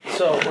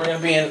So we're going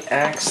to be in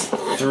Acts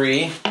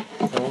 3,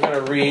 and we're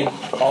going to read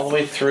all the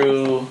way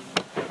through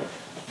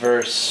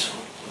we're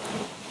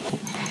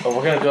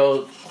going to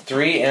go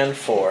 3 and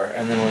 4,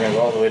 and then we're going to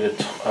go all the way to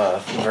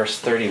verse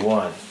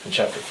 31 in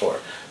chapter 4.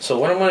 So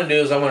what I'm going to do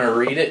is I'm going to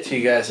read it to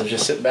you guys, so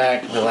just sit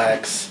back,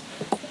 relax,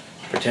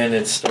 pretend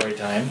it's story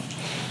time.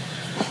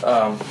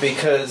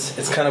 Because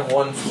it's kind of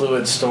one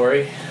fluid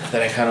story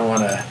that I kind of want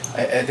to...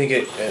 I think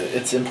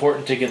it's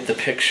important to get the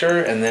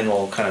picture, and then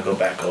we'll kind of go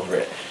back over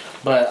it.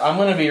 But I'm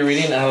going to be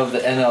reading out of the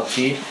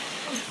NLT.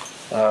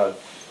 I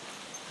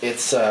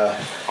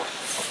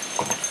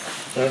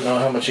don't know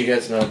how much you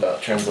guys know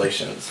about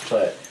translations,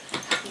 but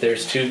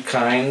there's two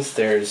kinds.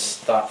 There's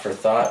thought for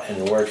thought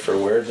and word for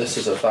word. This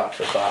is a thought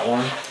for thought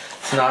one.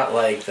 It's not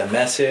like the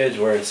Message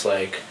where it's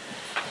like,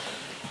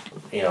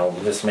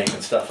 just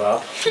making stuff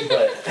up.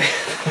 But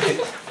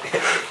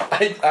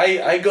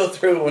I go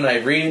through it when I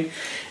read.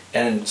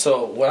 And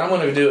so what I'm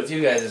going to do with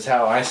you guys is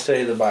how I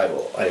study the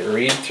Bible. I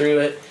read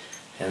through it,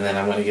 and then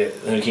I'm going to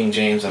get the King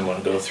James. I'm going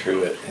to go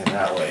through it in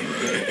that way.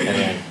 And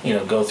then,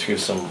 go through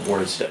some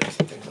word studies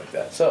and things like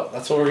that. So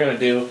that's what we're going to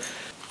do.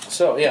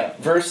 So, yeah,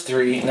 verse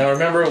 3. Now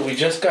remember, we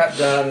just got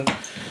done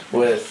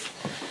with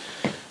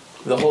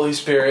the Holy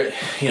Spirit,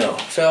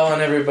 fell on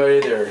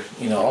everybody. They're,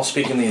 all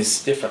speaking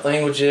these different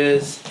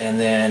languages. And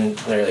then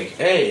they're like,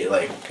 hey,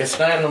 it's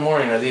 9 in the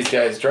morning. Are these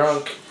guys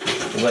drunk?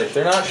 He's like,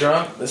 they're not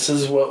drunk. This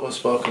is what was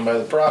spoken by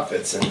the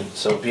prophets. And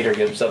so Peter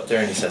gets up there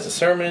and he says a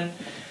sermon.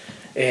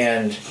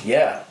 And,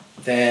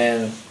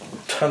 then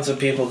tons of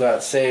people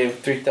got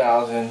saved,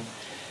 3,000.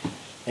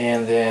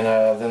 And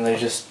then they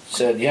just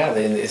said,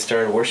 they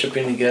started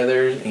worshiping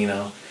together,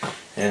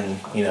 and,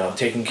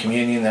 taking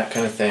communion, that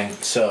kind of thing.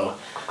 So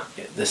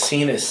the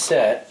scene is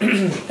set.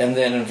 And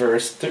then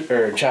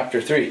in chapter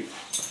 3,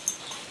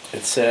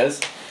 it says,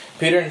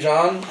 Peter and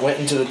John went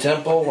into the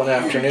temple one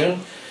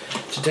afternoon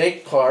to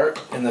take part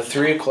in the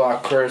 3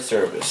 o'clock prayer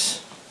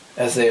service.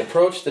 As they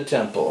approached the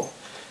temple,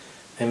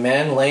 a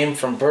man lame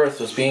from birth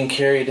was being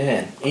carried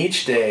in.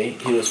 Each day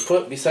he was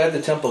put beside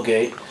the temple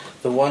gate,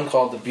 the one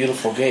called the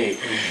Beautiful Gate,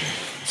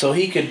 so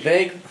he could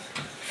beg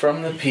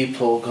from the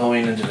people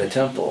going into the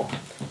temple.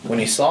 When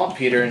he saw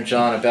Peter and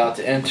John about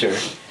to enter,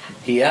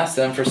 he asked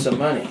them for some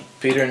money.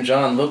 Peter and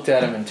John looked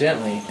at him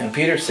intently, and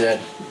Peter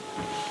said,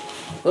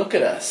 "Look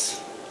at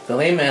us." The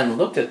lame man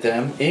looked at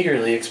them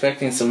eagerly,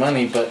 expecting some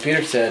money, but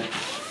Peter said,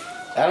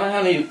 "I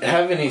don't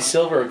have any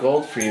silver or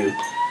gold for you,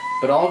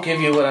 but I'll give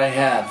you what I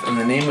have. In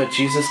the name of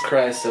Jesus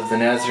Christ of the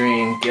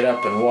Nazarene, get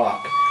up and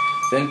walk."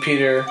 Then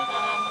Peter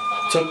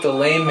took the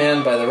lame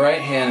man by the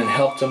right hand and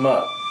helped him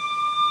up.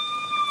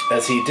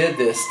 As he did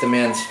this, the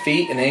man's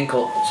feet and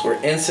ankles were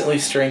instantly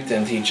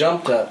strengthened. He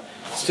jumped up,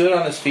 stood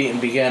on his feet, and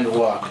began to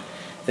walk.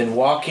 Then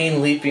walking,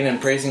 leaping,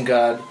 and praising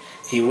God,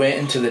 he went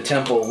into the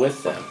temple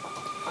with them.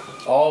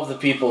 All of the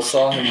people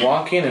saw him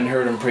walking and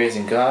heard him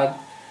praising God.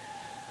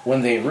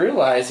 When they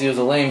realized he was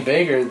a lame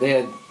beggar they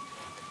had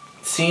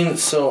seen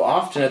so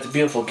often at the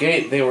Beautiful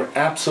Gate, they were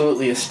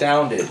absolutely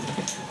astounded.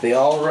 They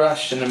all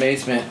rushed in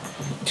amazement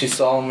to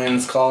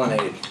Solomon's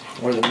colonnade,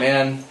 where the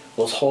man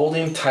was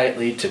holding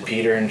tightly to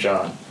Peter and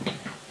John.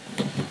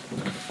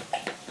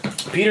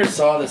 Peter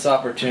saw this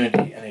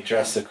opportunity and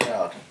addressed the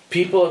crowd.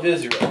 "People of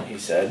Israel," he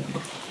said,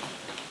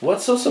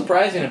 "what's so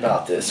surprising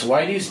about this?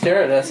 Why do you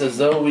stare at us as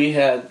though we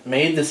had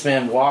made this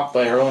man walk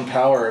by our own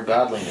power or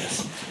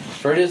godliness?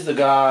 For it is the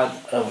God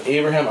of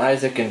Abraham,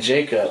 Isaac, and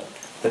Jacob,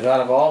 the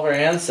God of all of our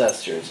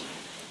ancestors,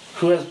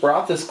 who has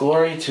brought this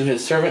glory to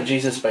his servant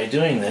Jesus by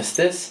doing this.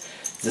 This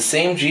is the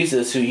same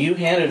Jesus who you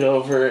handed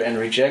over and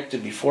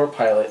rejected before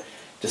Pilate,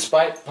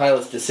 despite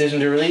Pilate's decision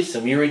to release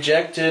him. You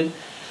rejected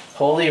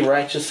Holy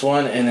Righteous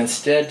One and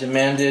instead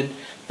demanded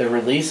the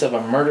release of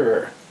a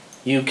murderer.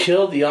 You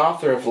killed the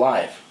author of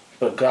life,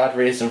 but God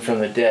raised him from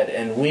the dead,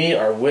 and we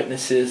are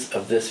witnesses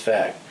of this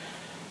fact.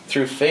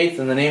 Through faith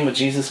in the name of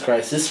Jesus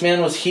Christ, this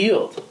man was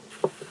healed.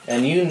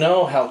 And you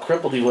know how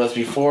crippled he was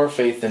before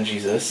faith in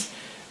Jesus'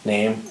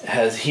 name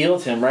has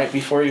healed him right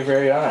before your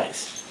very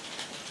eyes.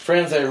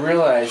 Friends, I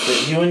realize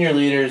that you and your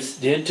leaders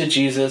did to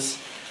Jesus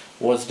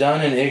was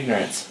done in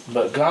ignorance,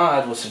 but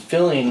God was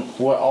fulfilling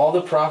what all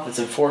the prophets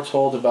had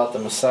foretold about the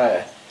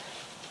Messiah,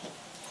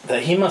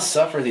 that he must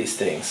suffer these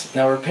things.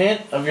 Now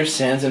repent of your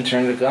sins and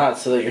turn to God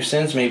so that your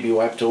sins may be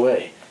wiped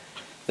away.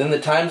 Then the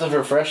times of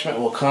refreshment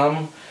will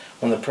come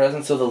when the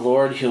presence of the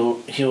Lord, he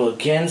will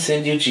again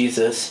send you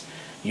Jesus,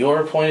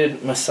 your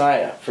appointed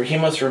Messiah, for he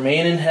must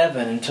remain in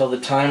heaven until the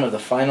time of the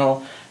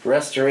final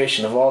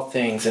restoration of all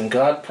things. And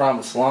God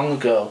promised long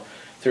ago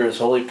through his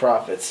holy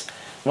prophets.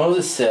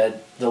 Moses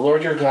said, "The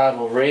Lord your God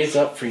will raise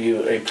up for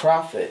you a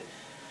prophet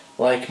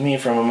like me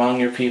from among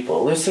your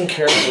people. Listen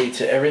carefully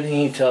to everything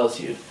he tells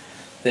you."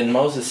 Then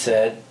Moses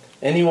said,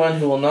 "Anyone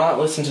who will not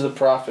listen to the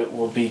prophet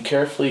will be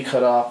completely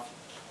cut off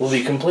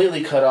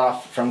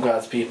from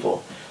God's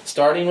people."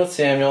 Starting with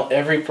Samuel,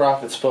 every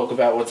prophet spoke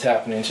about what's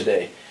happening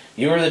today.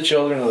 You are the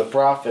children of the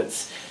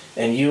prophets,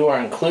 and you are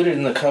included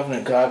in the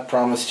covenant God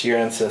promised to your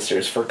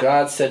ancestors. For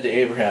God said to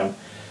Abraham,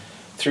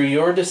 "Through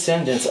your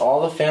descendants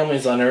all the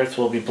families on earth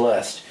will be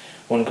blessed."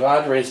 When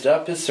God raised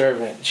up his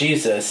servant,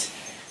 Jesus,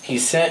 he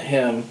sent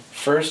him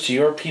first to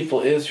your people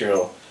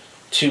Israel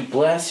to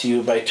bless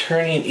you by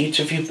turning each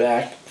of you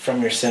back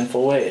from your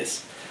sinful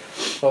ways.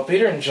 While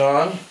Peter and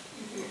John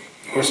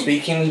were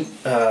speaking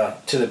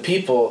to the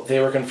people, they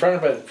were confronted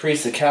by the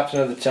priest, the captain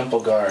of the temple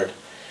guard,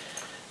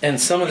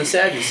 and some of the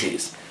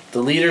Sadducees.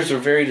 The leaders were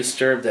very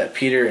disturbed that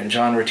Peter and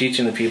John were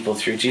teaching the people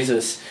through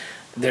Jesus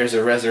there's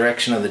a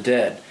resurrection of the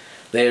dead.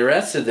 They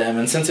arrested them,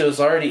 and since it was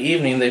already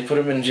evening, they put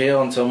them in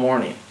jail until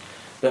morning.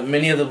 But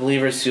many of the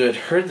believers who had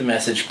heard the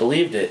message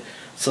believed it,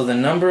 so the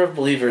number of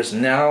believers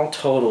now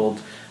totaled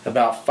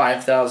about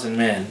 5,000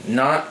 men,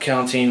 not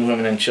counting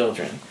women and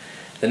children.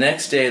 The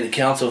next day, the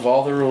council of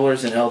all the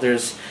rulers and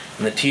elders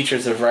and the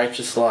teachers of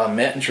righteous law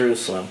met in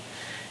Jerusalem.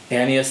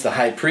 Ananias the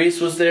high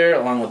priest was there,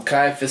 along with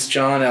Caiaphas,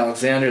 John,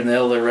 Alexander, and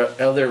the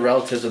other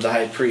relatives of the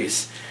high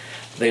priest.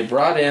 They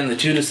brought in the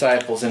 2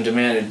 disciples and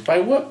demanded, "By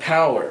what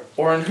power,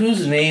 or in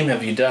whose name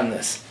have you done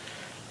this?"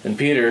 Then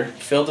Peter,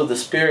 filled with the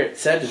Spirit,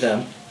 said to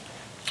them,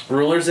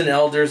 "Rulers and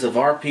elders of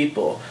our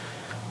people,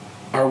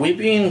 are we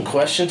being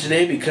questioned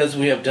today because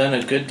we have done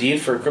a good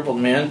deed for a crippled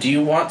man? Do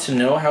you want to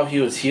know how he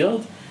was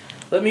healed?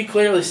 Let me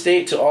clearly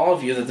state to all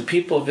of you that the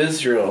people of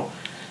Israel,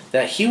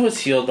 that he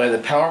was healed by the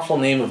powerful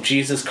name of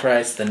Jesus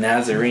Christ the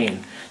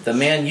Nazarene, the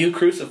man you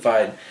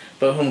crucified,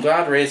 but whom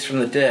God raised from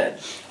the dead.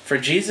 For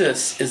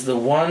Jesus is the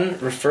one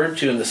referred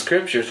to in the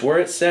Scriptures where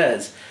it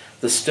says,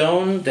 'The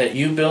stone that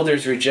you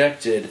builders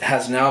rejected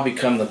has now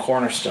become the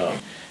cornerstone.'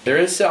 There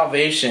is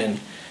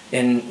salvation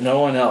in no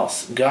one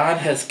else. God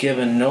has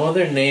given no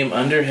other name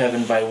under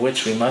heaven by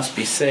which we must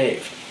be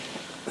saved."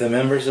 The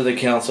members of the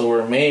council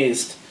were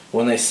amazed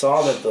when they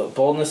saw that the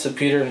boldness of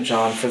Peter and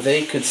John, for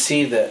they could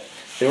see that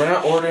they were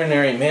not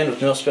ordinary men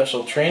with no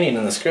special training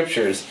in the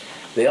Scriptures.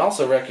 They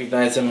also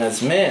recognized them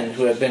as men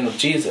who had been with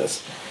Jesus.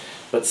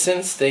 But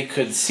since they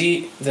could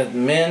see that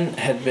men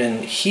had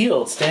been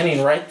healed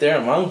standing right there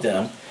among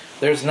them,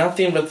 there's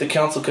nothing but the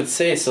council could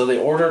say. So they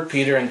ordered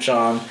Peter and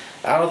John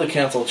out of the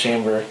council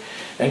chamber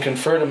and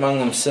conferred among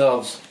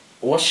themselves.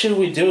 "What should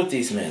we do with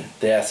these men?"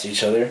 they asked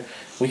each other.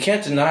 "We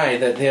can't deny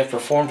that they have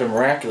performed a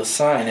miraculous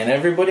sign, and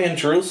everybody in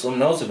Jerusalem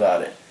knows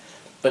about it.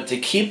 But to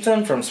keep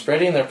them from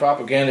spreading their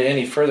propaganda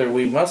any further,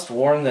 we must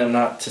warn them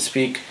not to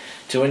speak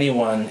to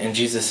anyone in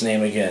Jesus'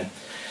 name again."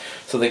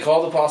 So they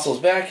called the apostles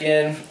back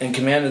in and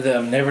commanded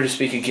them never to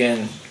speak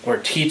again or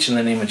teach in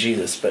the name of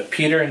Jesus. But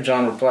Peter and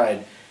John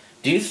replied,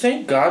 "Do you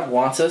think God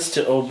wants us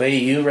to obey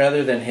you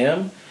rather than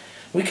him?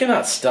 We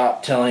cannot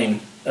stop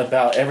telling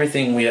about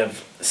everything we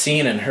have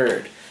seen and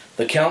heard."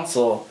 The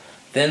council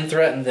then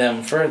threatened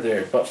them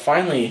further, but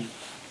finally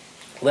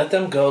let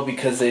them go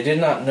because they did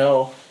not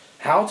know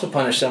how to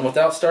punish them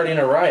without starting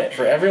a riot,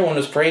 for everyone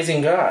was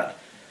praising God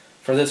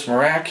for this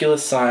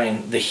miraculous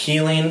sign, the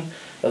healing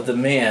of the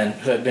man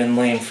who had been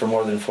lame for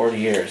more than 40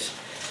 years.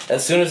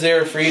 As soon as they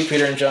were freed,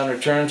 Peter and John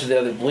returned to the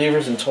other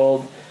believers and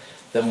told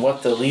them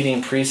what the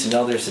leading priests and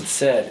elders had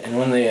said. And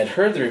when they had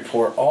heard the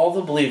report, all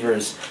the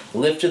believers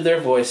lifted their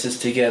voices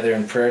together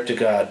in prayer to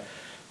God.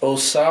 "O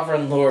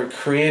sovereign Lord,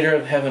 creator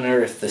of heaven and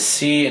earth, the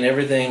sea and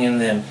everything in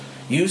them,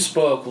 you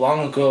spoke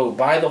long ago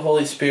by the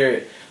Holy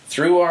Spirit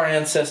through our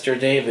ancestor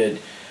David,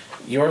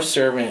 your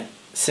servant,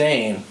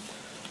 saying,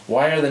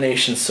 'Why are the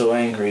nations so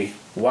angry?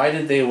 Why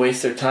did they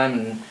waste their time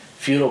in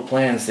futile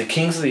plans? The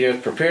kings of the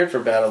earth prepared for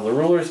battle. The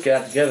rulers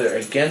got together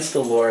against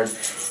the Lord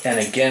and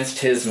against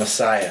his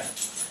Messiah.'"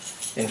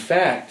 In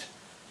fact,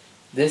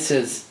 this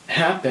has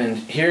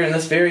happened here in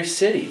this very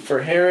city.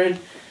 For Herod,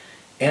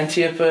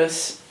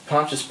 Antipas,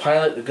 Pontius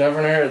Pilate, the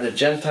governor of the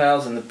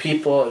Gentiles, and the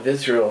people of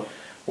Israel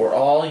were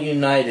all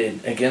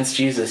united against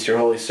Jesus, your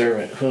holy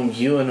servant, whom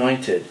you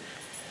anointed.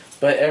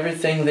 But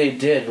everything they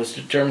did was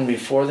determined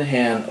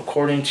beforehand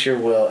according to your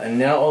will. And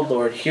now, O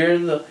Lord, hear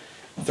the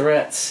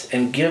threats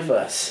and give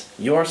us,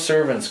 your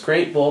servants,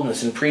 great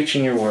boldness in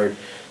preaching your word.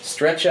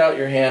 Stretch out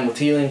your hand with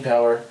healing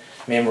power.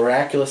 May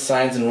miraculous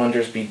signs and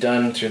wonders be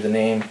done through the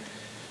name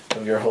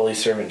of your holy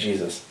servant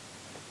Jesus.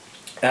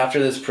 After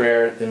this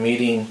prayer, the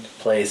meeting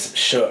place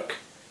shook,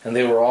 and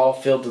they were all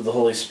filled with the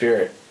Holy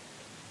Spirit.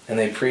 And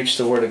they preached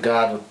the word of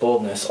God with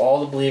boldness.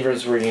 All the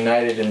believers were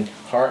united in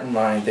heart and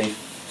mind. They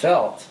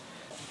felt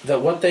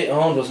that what they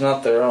owned was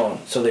not their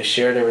own, so they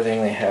shared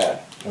everything they had.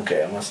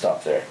 Okay, I'm going to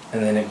stop there.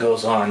 And then it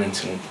goes on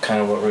into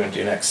kind of what we're going to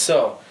do next.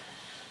 So,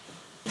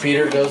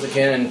 Peter goes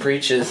again and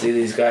preaches to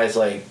these guys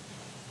like,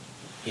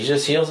 he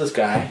just heals this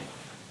guy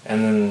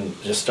and then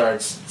just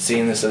starts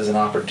seeing this as an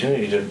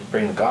opportunity to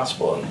bring the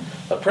gospel. And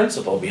the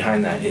principle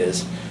behind that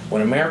is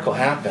when a miracle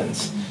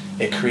happens,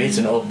 it creates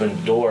an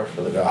open door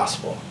for the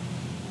gospel.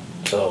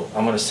 So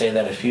I'm going to say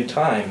that a few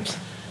times,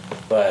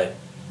 but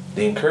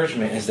the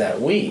encouragement is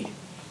that we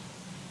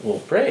will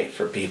pray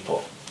for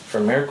people, for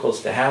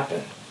miracles to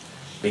happen,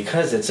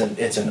 because it's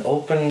an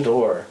open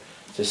door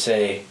to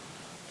say,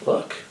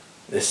 look,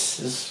 this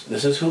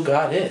is who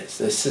God is.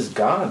 This is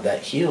God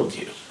that healed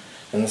you.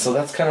 And so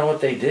that's kind of what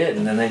they did.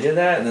 And then they did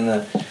that, and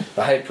then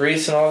the high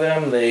priest and all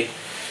them, they,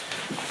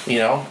 they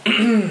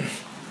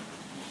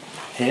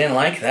didn't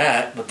like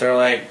that, but they're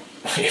like,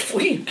 if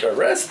we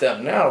arrest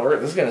them now,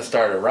 this is going to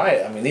start a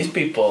riot. I mean, these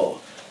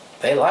people,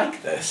 they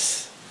like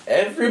this.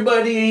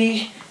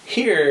 Everybody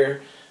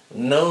here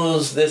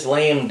knows this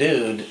lame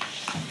dude,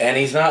 and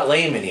he's not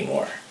lame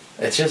anymore.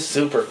 It's just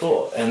super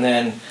cool. And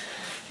then,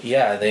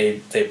 yeah,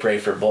 they pray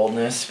for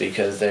boldness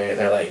because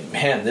they're like,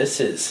 man, this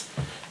is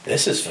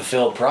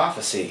fulfilled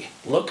prophecy.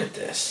 Look at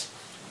this.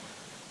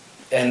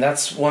 And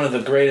that's one of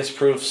the greatest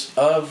proofs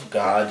of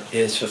God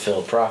is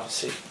fulfilled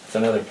prophecy. That's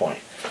another point.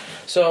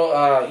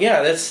 So,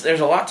 there's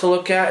a lot to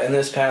look at in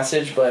this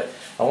passage, but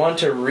I want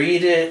to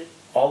read it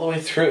all the way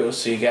through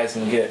so you guys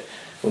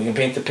we can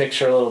paint the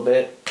picture a little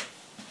bit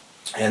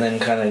and then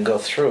kind of go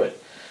through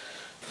it.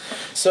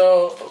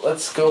 So,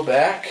 let's go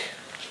back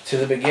to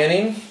the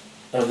beginning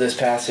of this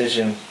passage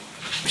in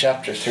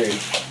chapter 3.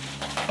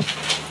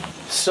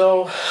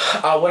 So,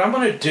 what I'm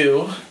going to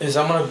do is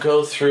I'm going to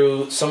go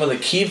through some of the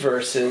key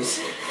verses.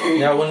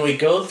 Now, when we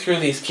go through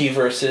these key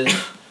verses,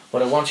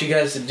 what I want you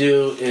guys to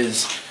do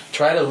is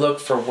try to look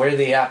for where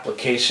the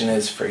application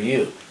is for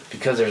you,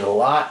 because there's a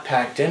lot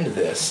packed into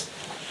this,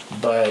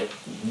 but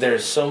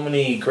there's so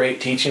many great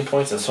teaching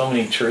points and so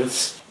many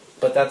truths,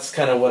 but that's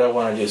kind of what I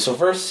want to do. So,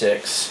 verse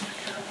 6,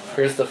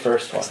 here's the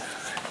first one.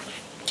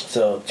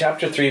 So,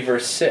 chapter 3,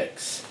 verse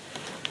 6,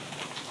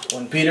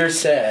 when Peter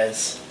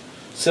says,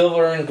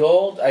 silver and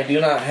gold I do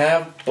not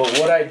have, but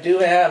what I do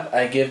have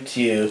I give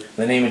to you. In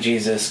the name of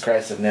Jesus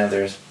Christ of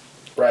Nazareth,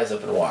 rise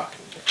up and walk.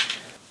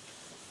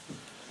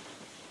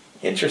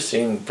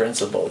 Interesting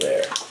principle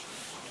there.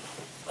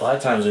 A lot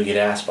of times we get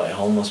asked by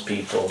homeless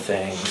people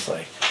things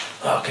like,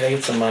 oh, can I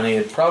get some money?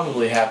 It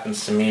probably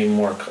happens to me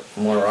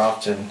more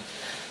often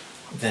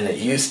than it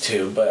used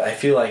to, but I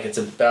feel like it's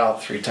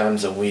about 3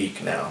 times a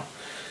week now.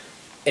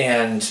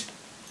 And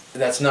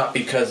that's not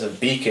because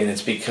of Beacon,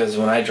 it's because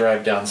when I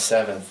drive down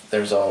 7th,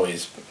 there's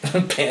always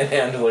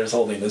panhandlers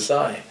holding the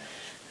sign.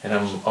 And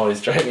I'm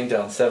always driving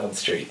down 7th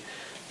Street.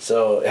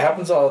 So it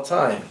happens all the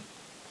time.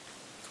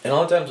 And a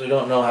lot of times we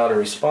don't know how to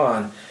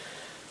respond.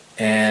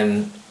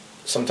 And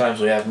sometimes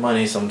we have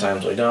money,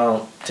 sometimes we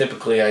don't.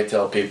 Typically I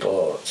tell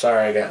people,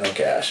 sorry, I got no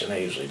cash, and I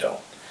usually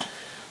don't.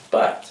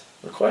 But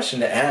the question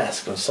to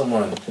ask when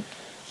someone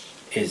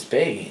is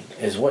begging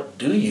is, what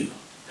do you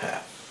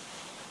have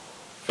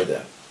for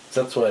them?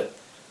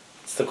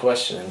 It's the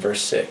question in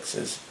verse 6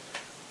 is,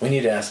 we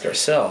need to ask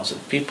ourselves,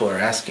 if people are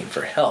asking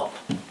for help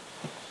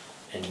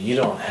and you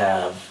don't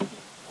have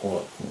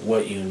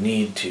what you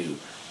need to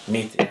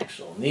meet the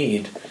actual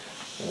need,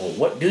 well,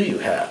 what do you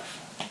have?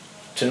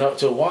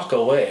 To walk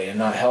away and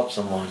not help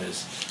someone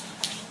is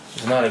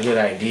not a good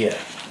idea.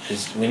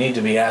 We need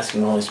to be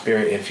asking the Holy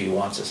Spirit if He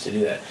wants us to do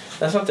that.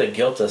 That's not to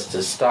guilt us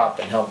to stop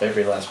and help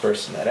every last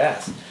person that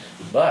asks,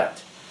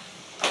 but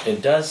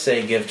it does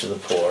say give to the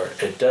poor.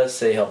 It does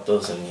say help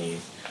those in need.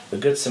 The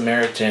Good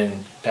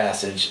Samaritan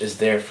passage is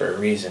there for a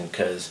reason,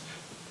 because,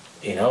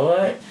 you know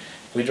what?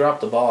 We drop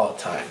the ball at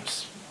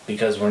times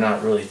because we're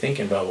not really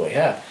thinking about what we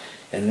have.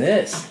 And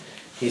this,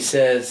 he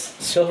says,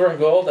 silver and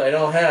gold I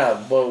don't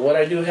have, but what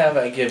I do have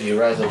I give you.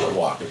 Rise up and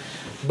walk.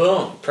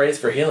 Boom. Praise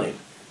for healing.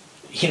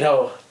 You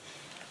know,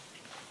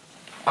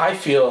 I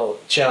feel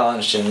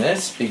challenged in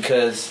this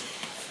because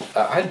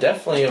I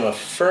definitely am a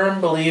firm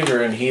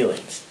believer in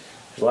healings.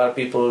 There's a lot of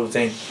people who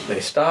think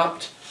they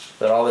stopped,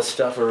 that all this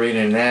stuff we're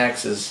reading in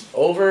Acts is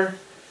over,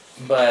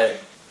 but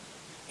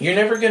you're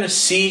never going to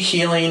see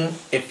healing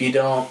if you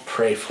don't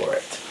pray for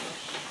it.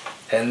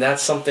 And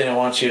that's something I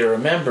want you to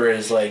remember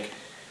is, like,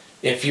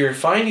 if you're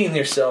finding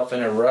yourself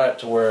in a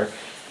rut where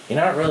you're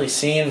not really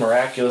seeing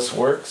miraculous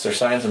works or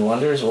signs and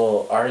wonders,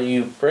 well, are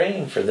you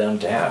praying for them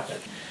to happen?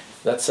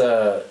 That's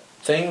a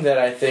thing that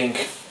I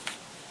think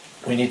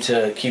we need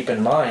to keep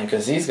in mind,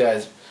 because these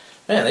guys,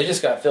 man, they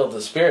just got filled with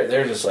the Spirit.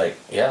 They're just like,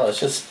 yeah, let's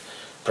just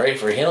pray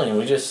for healing.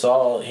 We just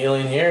saw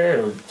healing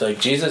here. Like,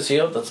 Jesus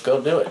healed, let's go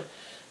do it.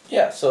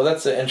 Yeah, so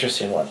that's an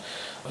interesting one.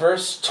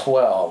 Verse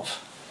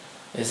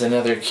 12 is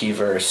another key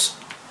verse.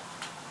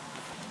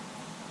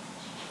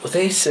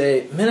 They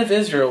say, men of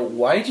Israel,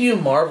 why do you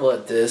marvel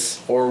at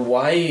this, or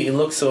why you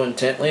look so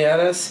intently at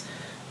us,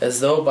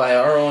 as though by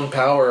our own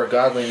power or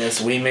godliness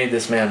we made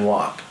this man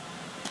walk?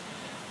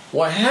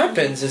 What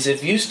happens is,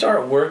 if you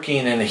start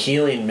working in a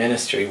healing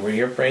ministry where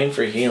you're praying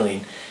for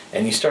healing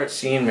and you start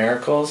seeing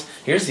miracles,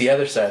 here's the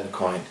other side of the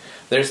coin.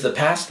 There's the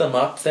pass them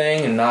up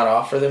thing and not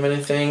offer them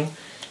anything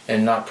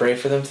and not pray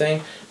for them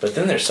thing. But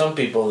then there's some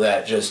people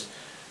that just,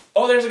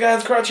 oh, there's a guy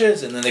with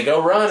crutches, and then they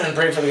go run and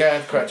pray for the guy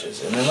with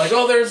crutches. And then, like,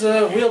 oh, there's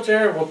a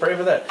wheelchair, we'll pray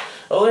for that.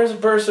 Oh, there's a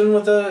person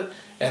with a...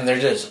 And they're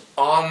just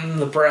on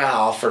the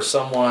prowl for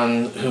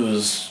someone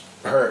who's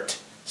hurt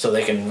so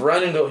they can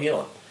run and go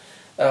heal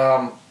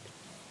them.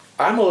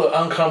 I'm a little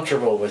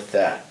uncomfortable with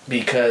that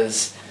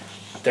because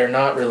they're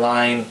not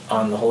relying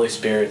on the Holy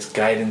Spirit's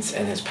guidance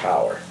and His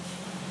power.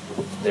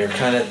 They're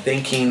kind of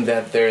thinking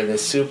that they're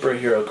this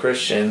superhero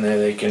Christian, that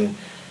they can,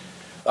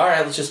 all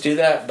right, let's just do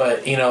that.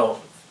 But, you know,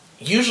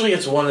 usually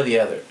it's one or the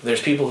other.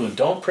 There's people who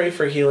don't pray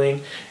for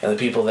healing and the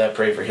people that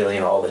pray for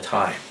healing all the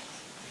time.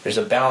 There's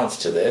a balance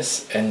to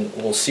this, and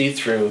we'll see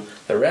through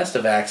the rest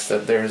of Acts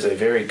that there's a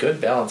very good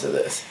balance of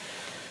this.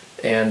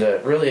 And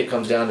really it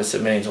comes down to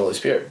submitting to the Holy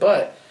Spirit.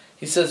 But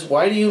he says,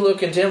 why do you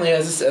look intently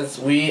as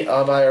we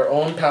by our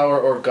own power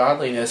or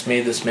godliness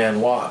made this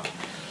man walk?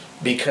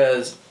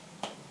 Because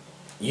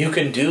you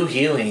can do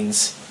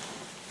healings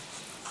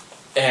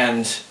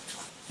and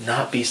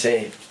not be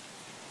saved.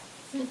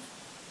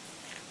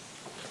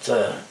 It's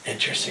an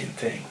interesting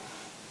thing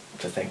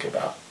to think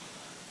about.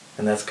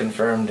 And that's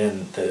confirmed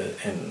in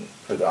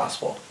the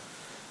gospel,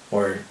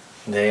 where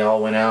they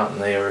all went out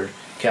and they were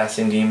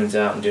casting demons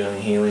out and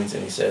doing healings,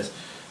 and he says,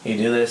 you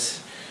do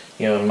this,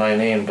 in my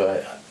name,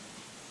 but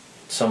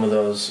some of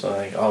those,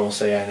 I will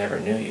say I never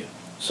knew you.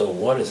 So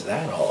what is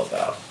that all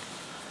about?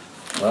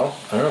 Well,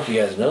 I don't know if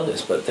you guys know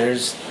this, but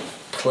there's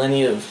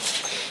plenty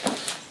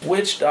of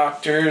witch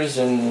doctors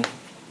and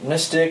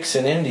mystics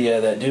in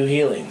India that do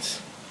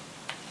healings.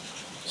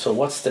 So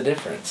what's the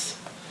difference?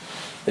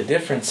 The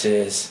difference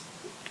is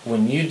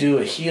when you do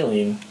a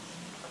healing,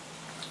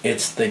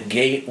 it's the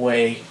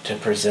gateway to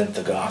present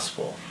the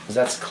gospel. Because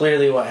that's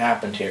clearly what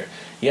happened here.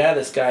 Yeah,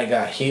 this guy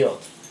got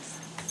healed.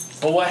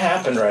 But what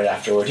happened right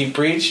afterward? He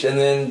preached and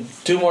then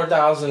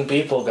 2,000 more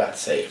people got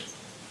saved.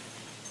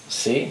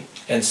 See?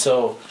 And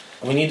so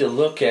we need to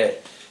look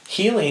at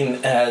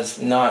healing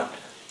as not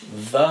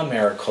the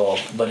miracle,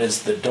 but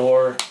as the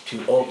door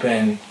to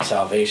open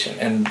salvation.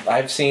 And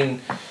I've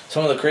seen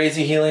some of the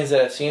crazy healings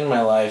that I've seen in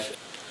my life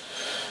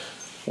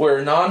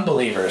where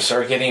non-believers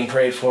are getting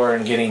prayed for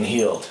and getting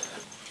healed.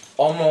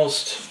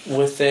 Almost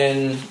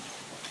within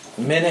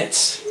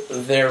minutes,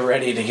 they're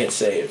ready to get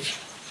saved.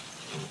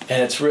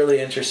 And it's really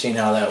interesting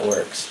how that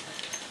works.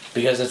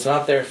 Because it's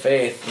not their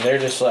faith. They're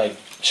just like,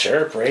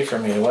 sure, pray for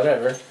me,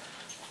 whatever.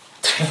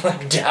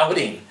 Like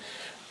doubting.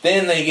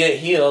 Then they get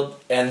healed,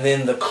 and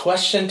then the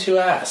question to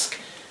ask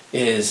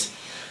is,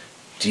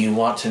 do you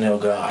want to know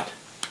God?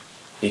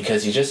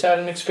 Because you just had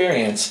an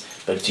experience,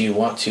 but do you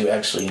want to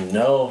actually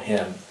know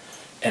Him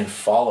and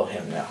follow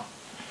Him now?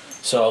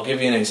 So I'll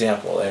give you an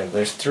example.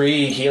 There's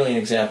 3 healing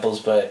examples,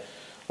 but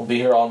we'll be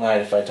here all night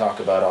if I talk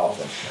about all of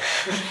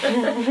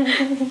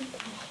them.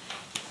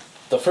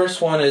 The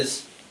first one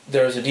is,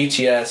 there was a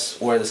DTS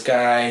where this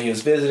guy, he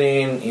was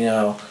visiting,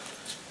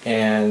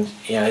 and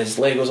his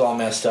leg was all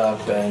messed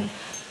up, and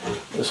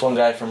this one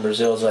guy from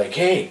Brazil was like,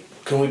 hey,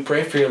 can we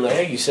pray for your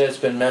leg? You said it's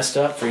been messed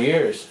up for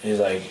years. He's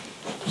like,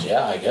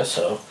 yeah, I guess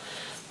so.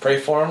 Pray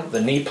for him. The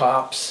knee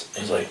pops.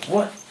 He's like,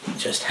 what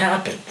just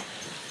happened?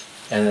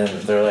 And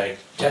then they're like,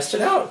 test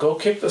it out. Go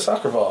kick the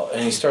soccer ball.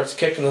 And he starts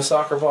kicking the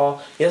soccer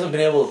ball. He hasn't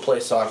been able to play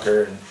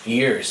soccer in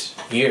years.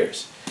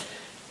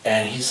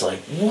 And he's like,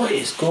 what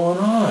is going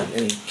on?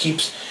 And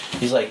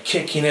he's like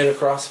kicking it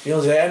across the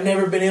field. He's like, I've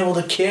never been able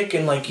to kick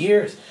in like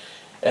years.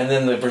 And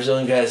then the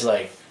Brazilian guy's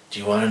like, do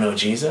you want to know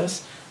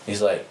Jesus?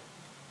 He's like,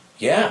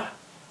 yeah.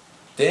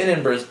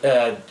 Then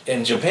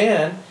in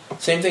Japan,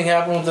 same thing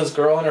happened with this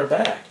girl on her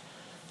back.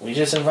 We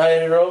just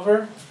invited her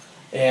over,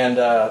 and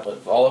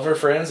all of her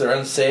friends are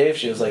unsaved.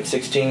 She was like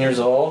 16 years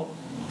old,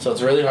 so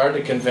it's really hard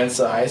to convince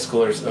the high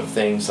schoolers of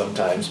things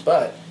sometimes.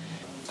 But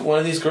one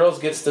of these girls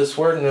gets this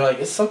word, and they're like,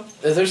 is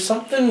there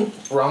something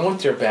wrong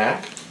with your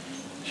back?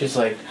 She's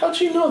like, how'd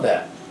you know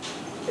that?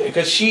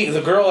 Because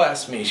the girl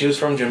asked me, she was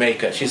from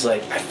Jamaica. She's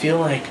like, I feel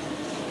like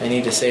I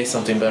need to say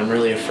something, but I'm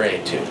really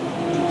afraid to.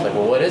 I was like,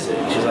 well, what is it?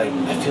 She's like,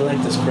 I feel like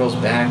this girl's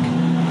back,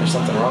 there's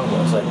something wrong with her.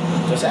 I was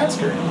like, just ask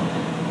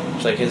her.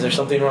 She's like, is there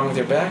something wrong with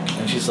your back?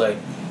 And she's like,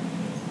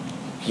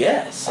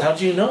 yes, how'd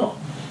you know?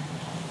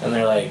 And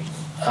they're like,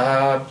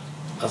 I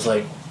was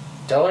like,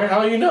 tell her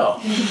how you know.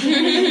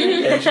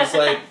 And she's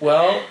like,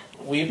 well,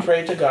 we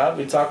prayed to God,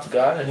 we talked to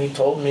God, and He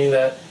told me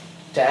that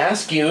to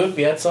ask you if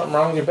you had something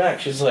wrong with your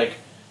back. She's like,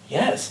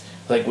 yes.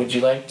 Like, would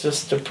you like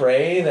just to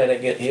pray that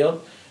it get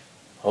healed?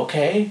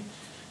 Okay.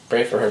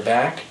 Pray for her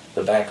back.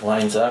 The back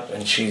lines up,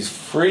 and she's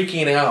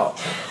freaking out.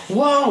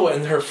 Whoa!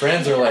 And her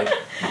friends are like,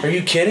 are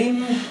you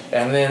kidding?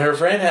 And then her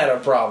friend had a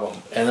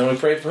problem. And then we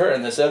prayed for her,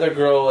 and this other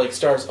girl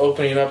starts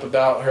opening up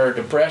about her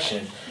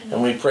depression.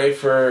 And we prayed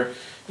for,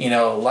 the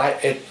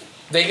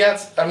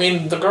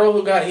girl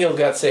who got healed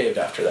got saved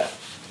after that.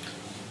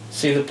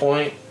 See the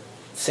point?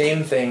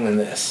 Same thing in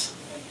this.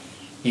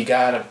 You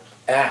gotta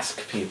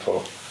ask people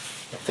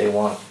if they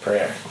want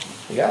prayer.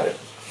 You got it.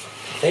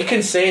 They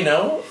can say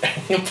no,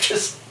 and you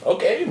just,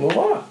 okay, move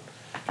on.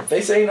 If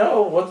they say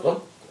no,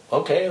 what?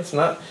 Okay, it's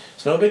no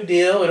big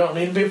deal. We don't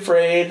need to be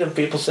afraid of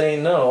people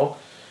saying no.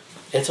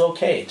 It's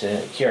okay to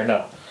hear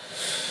no.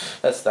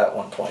 That's that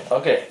one point.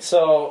 Okay,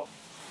 so,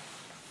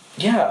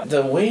 yeah,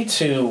 the way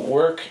to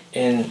work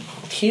in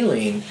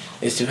healing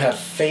is to have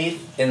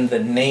faith in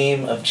the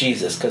name of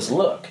Jesus. Because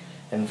look,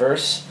 in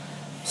verse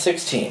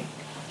 16,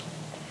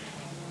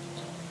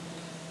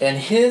 in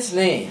His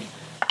name,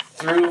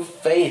 through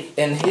faith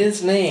in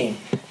His name,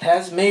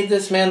 has made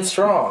this man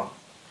strong,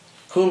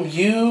 whom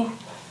you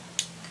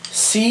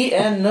see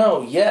and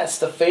know. Yes,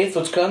 the faith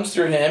which comes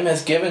through Him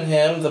has given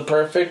him the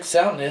perfect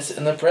soundness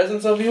in the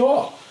presence of you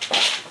all.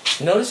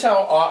 Notice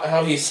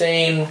how he's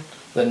saying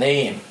the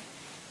name.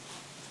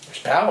 There's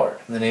power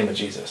in the name of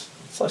Jesus.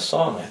 It's a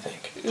song, I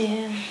think.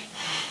 Yeah.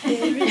 Go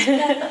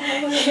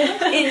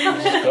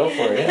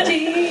for it. Yeah.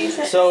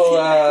 Jesus. So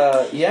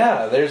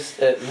there's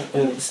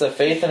it's the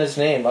faith in His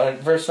name.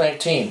 Verse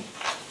 19.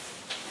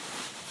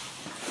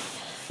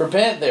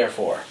 Repent,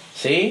 therefore.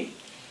 See,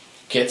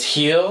 gets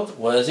healed.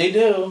 What does he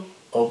do?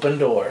 Open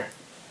door.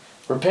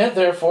 Repent,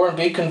 therefore, and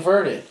be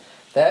converted,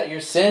 that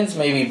your sins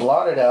may be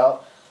blotted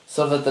out,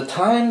 so that the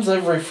times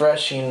of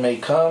refreshing may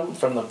come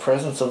from the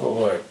presence of the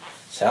Lord.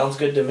 Sounds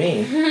good to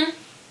me.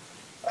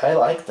 I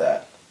like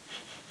that.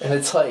 And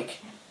it's like,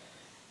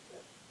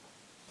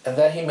 and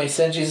that He may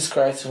send Jesus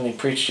Christ, whom He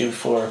preached you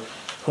before,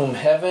 whom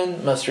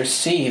heaven must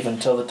receive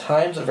until the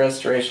times of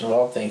restoration of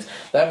all things.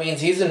 That means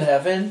He's in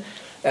heaven,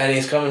 and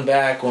He's coming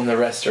back when the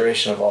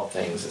restoration of all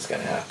things is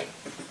going to happen.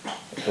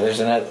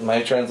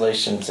 My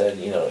translation said,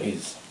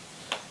 He's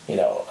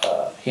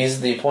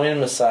the appointed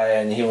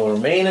Messiah, and He will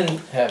remain in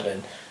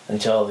heaven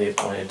until the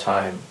appointed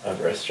time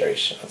of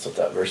restoration. That's what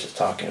that verse is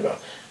talking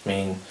about. I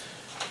mean,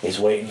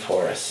 He's waiting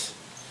for us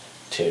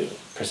to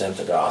present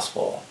the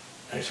gospel,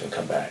 and He's going to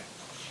come back.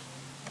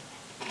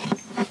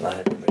 Not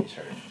everybody's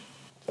heard.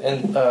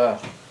 And I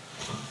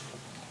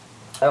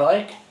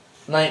like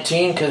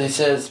 19 because he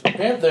says,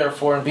 repent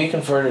therefore and be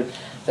converted,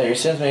 that your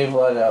sins may be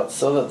blotted out,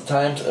 so that the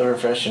times of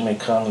refreshing may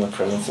come in the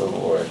presence of the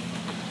Lord.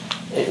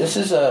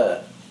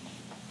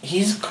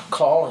 He's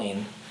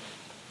calling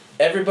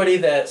everybody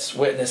that's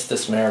witnessed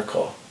this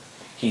miracle.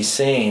 He's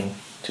saying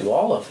to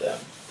all of them,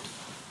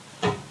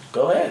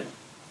 go ahead.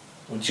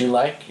 Would you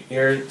like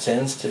your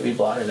sins to be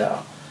blotted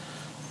out?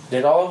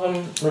 Did all of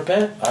them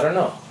repent? I don't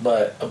know,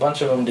 but a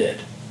bunch of them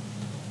did.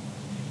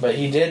 But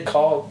he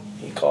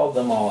called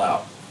them all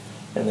out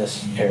in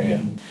this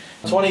area.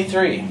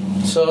 23.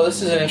 So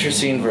this is an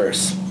interesting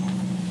verse.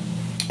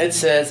 It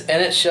says,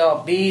 and it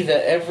shall be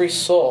that every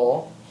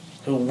soul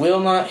who will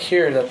not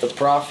hear that the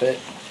prophet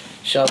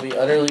shall be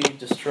utterly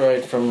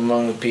destroyed from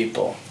among the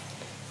people.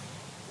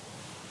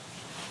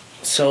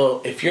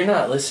 So if you're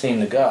not listening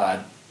to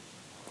God,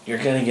 you're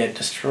going to get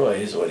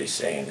destroyed, is what he's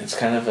saying. It's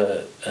kind of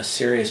a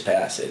serious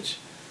passage,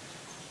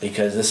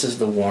 because this is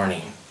the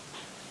warning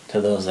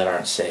to those that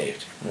aren't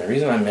saved. And the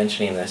reason I'm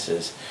mentioning this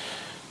is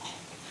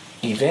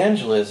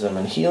evangelism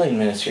and healing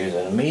ministry is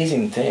an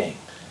amazing thing,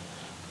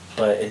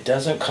 but it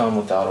doesn't come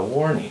without a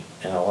warning.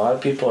 And a lot of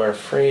people are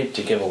afraid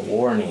to give a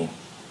warning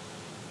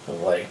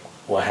of like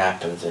what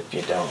happens if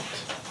you don't.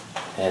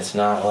 And it's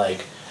not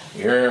like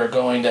you're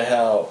going to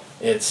hell.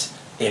 It's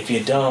if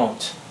you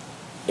don't,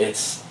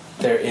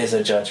 there is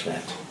a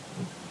judgment.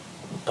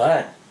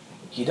 But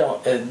you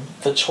don't.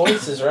 The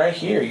choice is right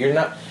here. You're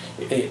not.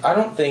 I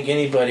don't think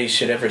anybody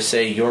should ever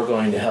say you're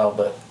going to hell,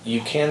 but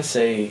you can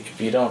say if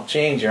you don't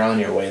change, you're on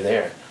your way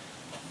there.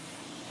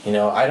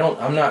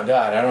 I'm not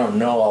God. I don't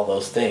know all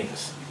those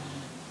things.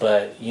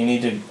 But you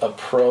need to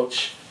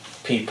approach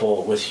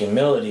people with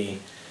humility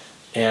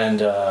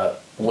and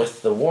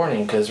with the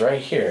warning, because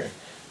right here,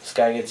 this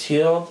guy gets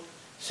healed,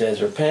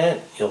 says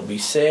repent, you'll be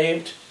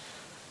saved.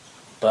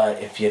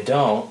 But if you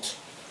don't,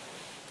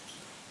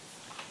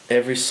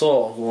 every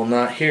soul who will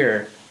not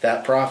hear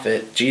that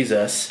prophet,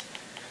 Jesus,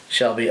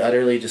 shall be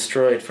utterly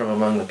destroyed from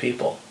among the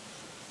people.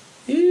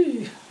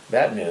 Eee,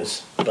 bad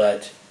news.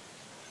 But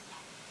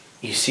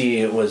you see,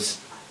 it was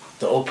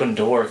the open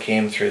door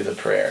came through the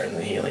prayer and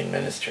the healing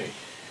ministry.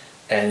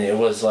 And it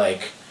was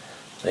like,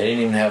 they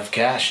didn't even have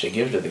cash to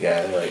give to the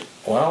guy. They're like,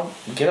 well,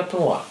 get up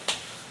and walk.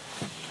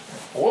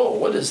 Whoa,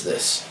 what is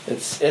this?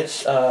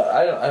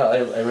 I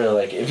really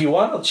like it. If you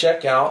want to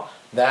check out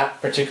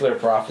that particular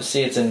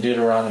prophecy, it's in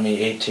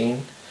Deuteronomy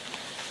 18,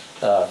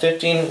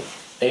 15,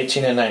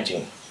 18, and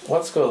 19.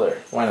 Let's go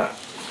there. Why not?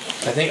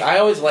 I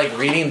always like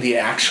reading the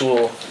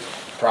actual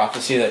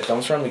prophecy that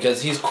comes from,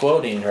 because he's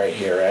quoting right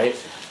here, right?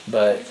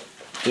 But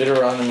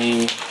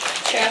Deuteronomy...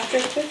 Chapter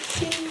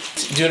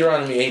 15?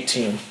 Deuteronomy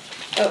 18.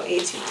 Oh,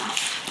 18.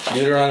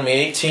 Deuteronomy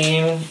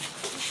 18,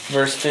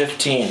 verse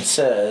 15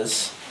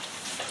 says,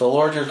 the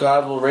Lord your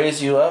God will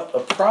raise you up a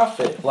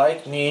prophet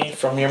like me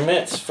from your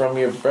midst, from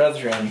your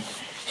brethren.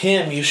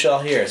 Him you shall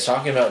hear. It's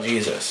talking about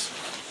Jesus.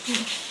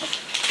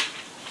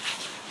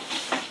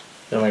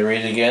 Then we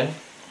read it again.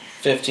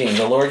 15.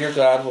 The Lord your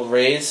God will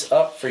raise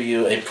up for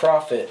you a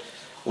prophet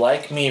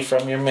like me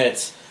from your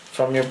midst,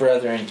 from your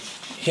brethren.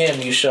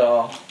 Him you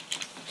shall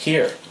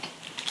hear.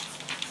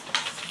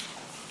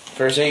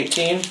 Verse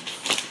 18.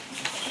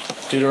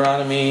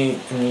 Deuteronomy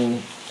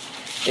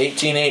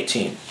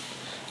 18:18.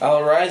 I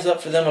will rise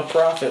up for them a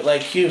prophet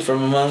like you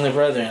from among the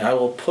brethren. I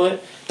will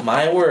put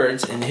my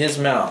words in his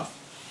mouth,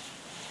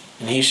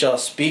 and he shall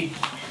speak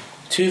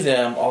to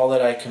them all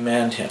that I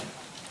command him.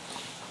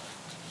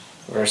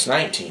 Verse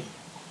 19.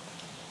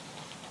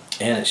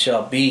 And it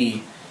shall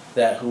be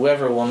that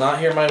whoever will not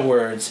hear my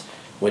words,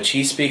 which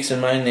he speaks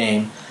in my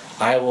name,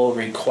 I will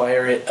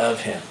require it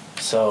of him.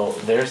 So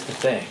there's the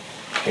thing.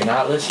 If you're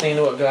not listening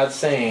to what God's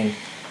saying,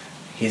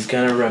 he's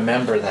going to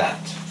remember that.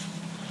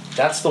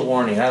 That's the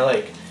warning. I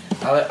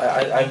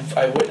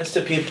witnessed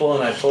to people,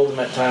 and I've told them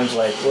at times,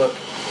 like, look,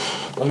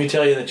 let me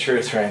tell you the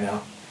truth right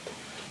now.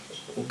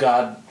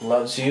 God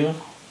loves you,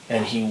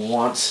 and he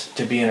wants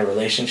to be in a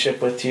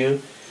relationship with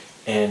you,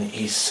 and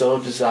he so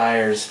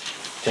desires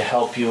to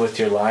help you with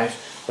your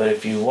life, but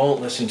if you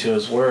won't listen to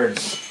his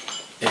words,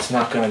 it's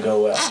not going to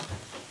go well.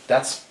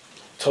 That's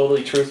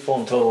totally truthful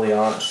and totally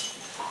honest.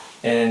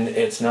 And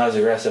it's not as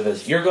aggressive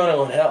as, you're going to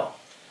go to hell.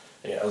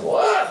 Yeah,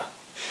 what?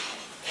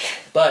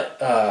 But,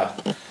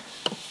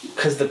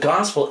 because the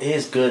gospel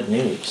is good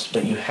news,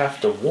 but you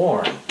have to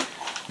warn,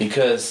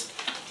 because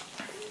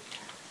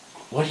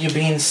what are you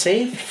being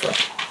saved from?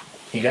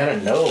 You got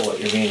to know what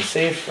you're being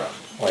saved from.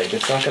 Like,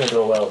 it's not going to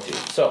go well with you.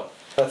 So,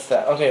 that's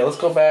that. Okay, let's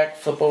go back,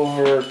 flip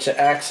over to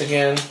Acts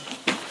again.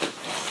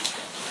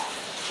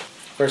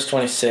 Verse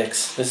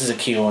 26. This is a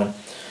key one.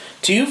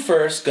 To you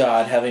first,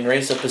 God, having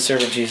raised up his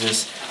servant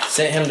Jesus,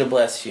 sent him to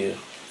bless you,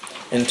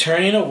 and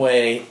turning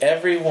away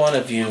every one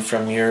of you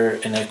from your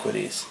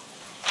iniquities.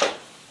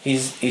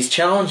 He's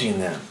challenging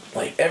them.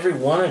 Like, every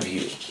one of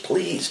you,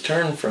 please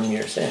turn from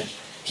your sin.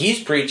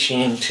 He's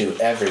preaching to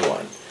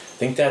everyone. I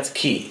think that's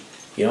key.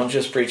 You don't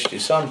just preach to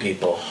some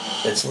people.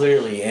 It's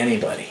literally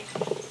anybody.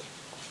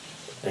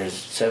 There's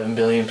 7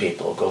 billion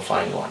people. Go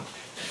find one.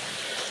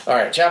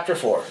 Alright, chapter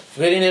 4.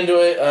 Getting into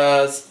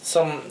it,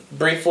 some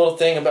brief little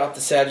thing about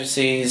the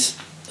Sadducees.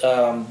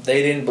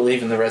 They didn't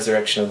believe in the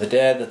resurrection of the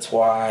dead. That's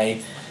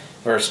why,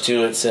 verse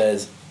 2, it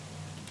says,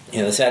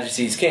 the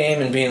Sadducees came,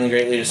 and being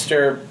greatly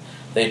disturbed,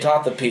 they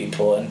taught the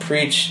people and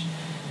preached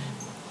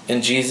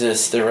in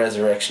Jesus the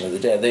resurrection of the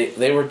dead.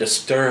 They were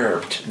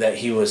disturbed that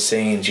he was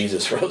saying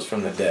Jesus rose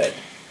from the dead,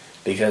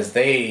 because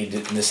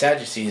the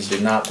Sadducees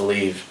did not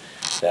believe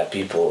that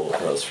people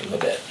rose from the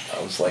dead.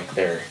 That was like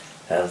their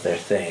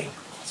thing.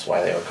 That's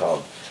why they were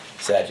called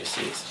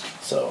Sadducees.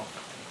 So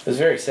it was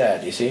very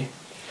sad. You see?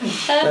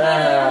 Sorry,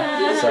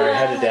 I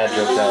had a dad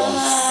joke that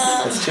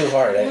one. It's too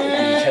hard. You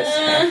just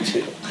have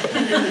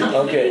to.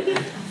 Okay.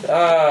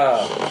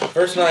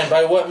 Verse 9.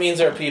 By what means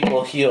are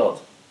people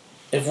healed?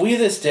 If we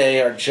this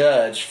day are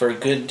judged for a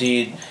good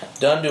deed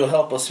done to a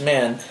helpless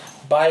man,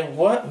 by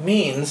what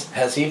means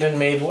has he been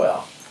made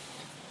well?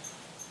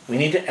 We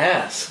need to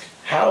ask,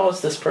 how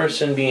is this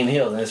person being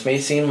healed? And this may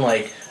seem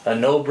like a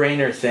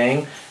no-brainer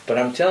thing, but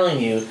I'm telling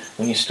you,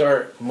 when you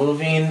start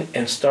moving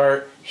and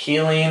start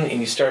healing and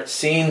you start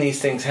seeing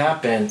these things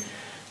happen,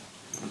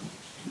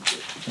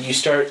 you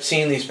start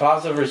seeing these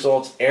positive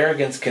results,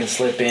 arrogance can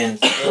slip in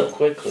so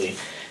quickly.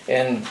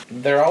 And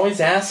they're always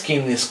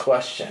asking this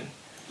question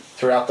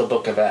throughout the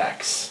book of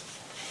Acts.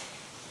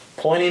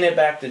 Pointing it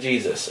back to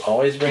Jesus.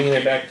 Always bringing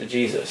it back to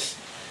Jesus.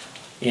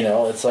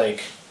 It's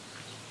like,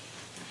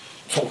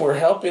 we're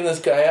helping this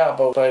guy out,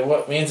 but by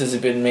what means has he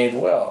been made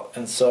well?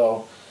 And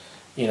so,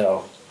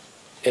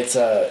 it's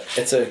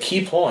a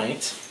key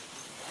point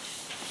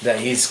that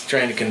he's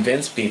trying to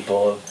convince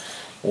people of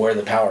where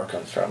the power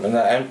comes from.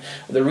 And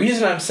the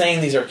reason I'm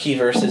saying these are key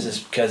verses is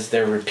because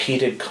they're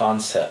repeated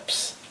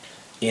concepts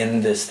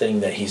in this thing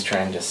that he's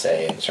trying to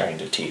say and trying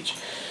to teach.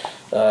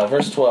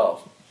 Verse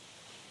 12.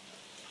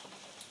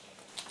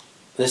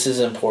 This is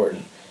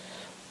important.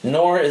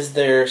 Nor is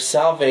there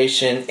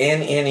salvation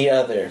in any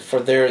other, for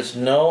there is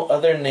no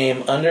other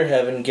name under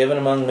heaven given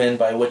among men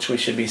by which we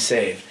should be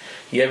saved.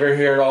 You ever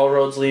hear all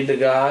roads lead to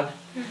God?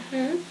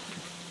 Mm-hmm.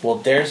 Well,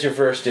 there's your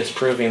verse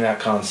disproving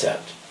that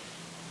concept.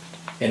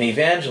 In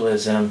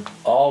evangelism,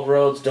 all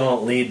roads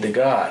don't lead to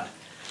God.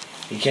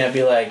 You can't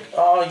be like,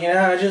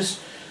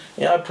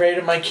 I pray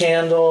to my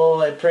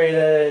candle, I pray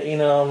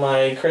to,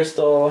 my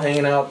crystal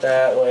hanging out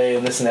that way,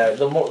 and this and that.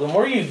 The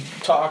more you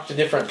talk to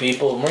different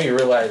people, the more you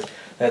realize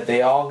that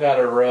they all got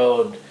a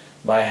road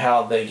by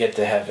how they get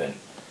to heaven.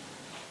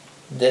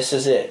 This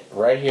is it,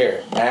 right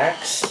here.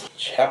 Acts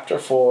chapter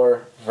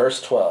 4,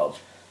 verse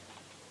 12.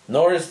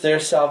 Nor is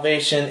there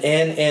salvation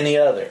in any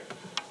other,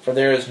 for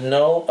there is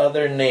no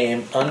other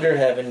name under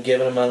heaven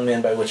given among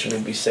men by which we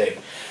may be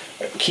saved.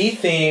 A key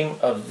theme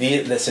of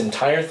this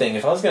entire thing,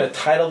 if I was going to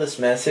title this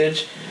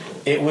message,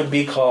 it would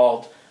be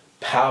called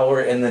Power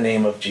in the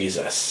Name of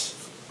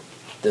Jesus.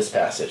 This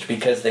passage,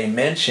 because they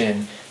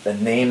mention the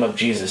name of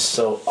Jesus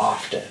so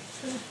often.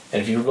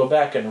 And if you go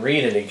back and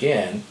read it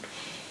again,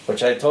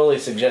 which I totally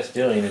suggest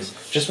doing, is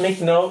just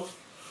make note,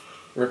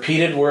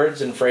 repeated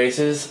words and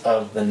phrases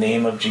of the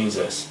name of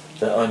Jesus,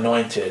 the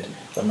anointed,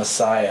 the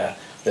Messiah.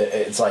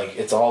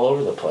 It's all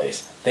over the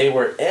place. They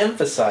were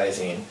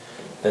emphasizing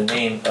the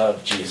name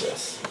of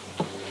Jesus.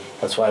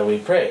 That's why we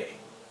pray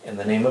in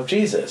the name of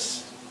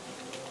Jesus.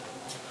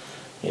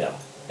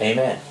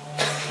 Amen.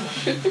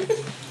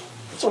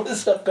 That's where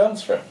this stuff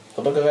comes from,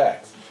 the book of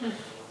Acts.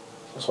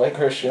 That's why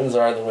Christians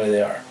are the way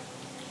they are.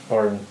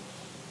 Or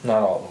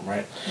not all of them,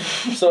 right?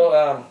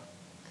 So,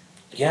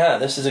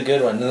 this is a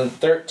good one. And then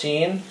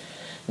 13,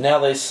 now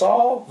they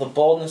saw the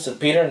boldness of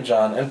Peter and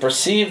John and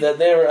perceived that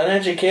they were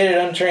uneducated,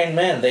 untrained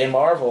men. They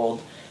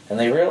marveled, and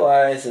they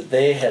realized that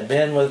they had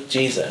been with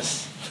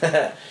Jesus.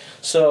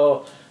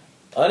 So,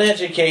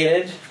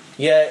 uneducated,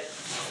 yet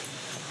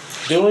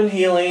doing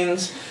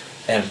healings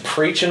and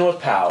preaching with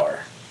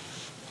power.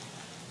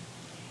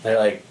 They're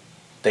like,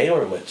 they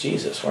were with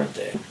Jesus, weren't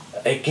they?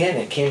 Again,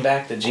 it came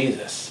back to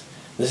Jesus.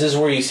 This is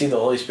where you see the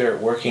Holy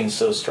Spirit working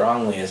so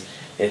strongly, is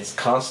it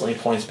constantly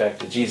points back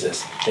to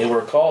Jesus. They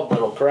were called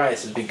little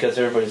Christ is because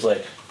everybody's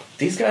like,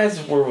 these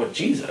guys were with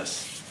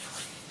Jesus.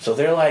 So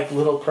they're like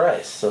little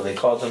Christ. So they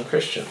called them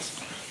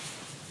Christians.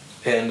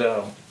 And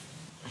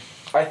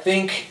I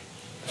think,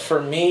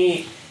 for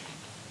me,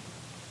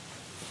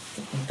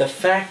 the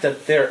fact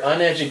that they're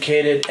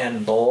uneducated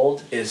and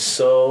bold is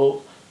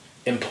so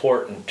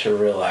important to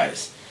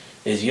realize.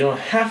 Is you don't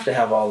have to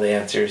have all the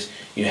answers.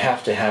 You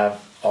have to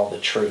have all the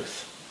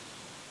truth.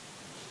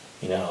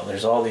 You know,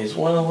 there's all these,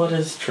 well, what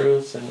is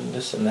truth and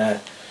this and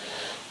that.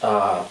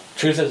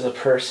 Truth is a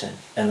person,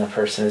 and the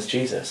person is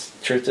Jesus.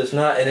 Truth is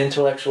not an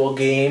intellectual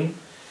game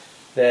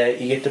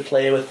that you get to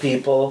play with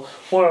people.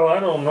 Well, I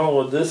don't know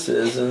what this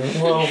is, and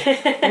well,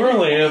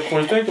 really, if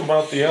we think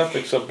about the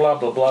ethics of blah,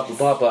 blah, blah, blah,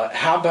 blah, blah,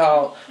 how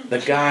about the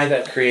guy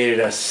that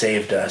created us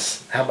saved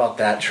us? How about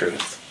that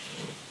truth?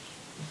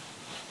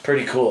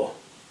 Pretty cool.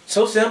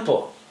 So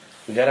simple.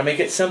 We got to make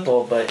it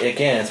simple, but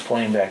again, it's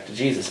pointing back to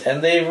Jesus.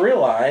 And they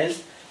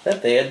realized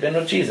that they had been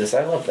with Jesus.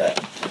 I love that.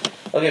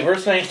 Okay,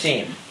 verse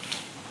 19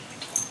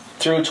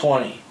 through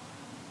 20.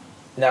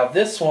 Now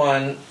this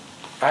one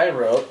I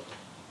wrote,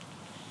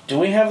 do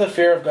we have the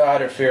fear of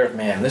God or fear of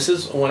man? This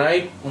is when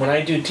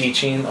I do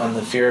teaching on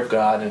the fear of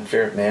God and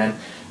fear of man,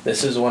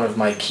 this is one of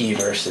my key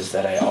verses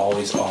that I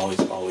always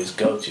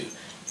go to.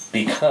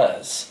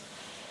 Because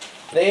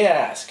they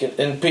ask,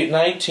 in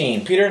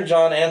 19, Peter and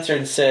John answered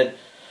and said,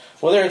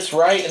 whether it's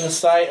right in the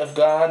sight of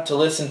God to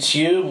listen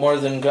to you more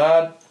than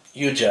God,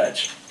 you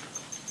judge.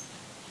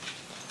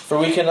 For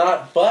we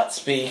cannot but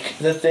speak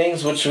the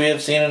things which we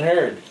have seen and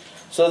heard.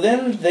 So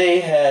then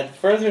they had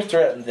further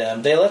threatened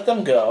them. They let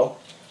them go,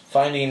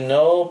 finding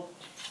no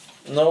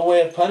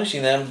way of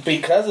punishing them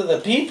because of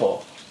the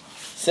people,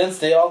 since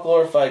they all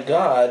glorified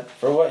God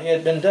for what he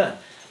had been done.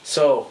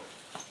 So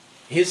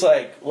he's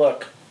like,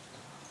 look,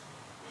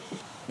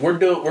 we're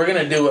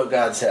going to do what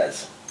God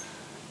says.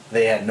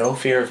 They had no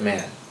fear of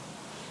man,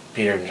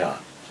 Peter and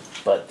John.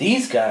 But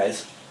these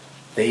guys,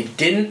 they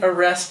didn't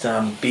arrest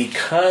them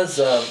because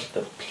of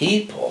the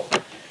people.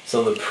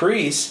 So the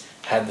priests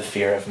had the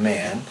fear of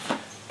man.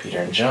 Peter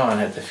and John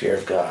had the fear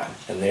of God.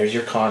 And there's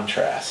your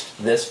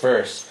contrast. This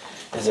verse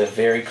is a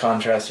very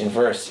contrasting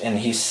verse. And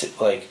he's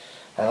like,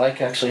 I like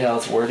actually how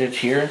it's worded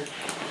here.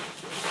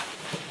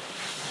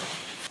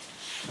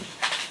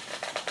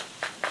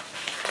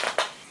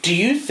 Do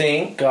you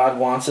think God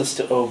wants us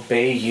to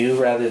obey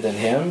you rather than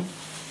him?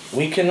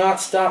 We cannot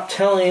stop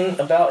telling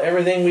about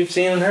everything we've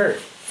seen and heard.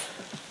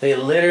 They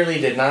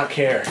literally did not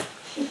care.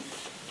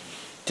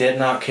 Did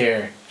not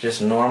care. Just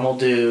normal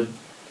dude.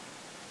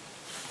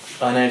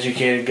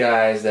 Uneducated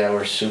guys that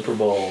were super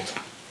bold.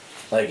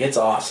 Like, it's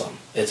awesome.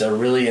 It's a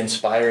really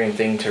inspiring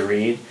thing to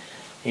read,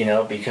 you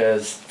know,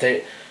 because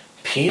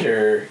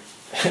Peter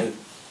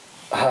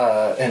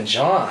and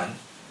John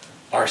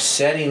are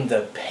setting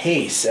the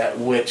pace at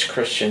which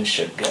Christians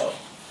should go.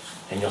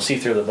 And you'll see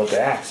through the book of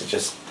Acts, it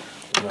just,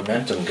 the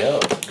momentum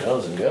goes and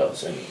goes and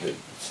goes. And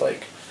it's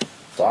like,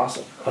 it's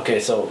awesome. Okay,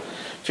 so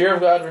fear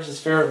of God versus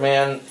fear of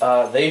man.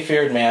 They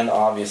feared man,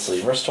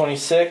 obviously. Verse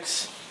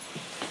 26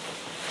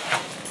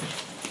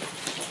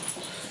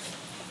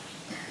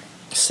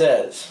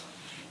 says,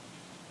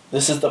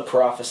 this is the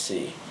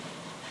prophecy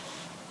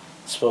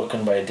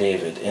spoken by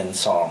David in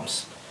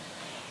Psalms.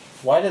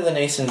 Why do the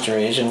nations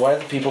rage, and why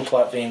do the people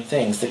plot vain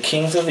things? The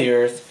kings of the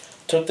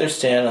earth took their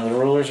stand, and the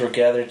rulers were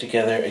gathered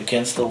together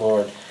against the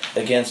Lord,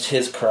 against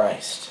his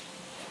Christ.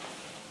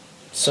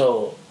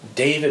 So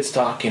David's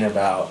talking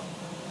about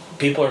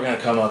people are going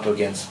to come up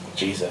against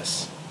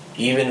Jesus,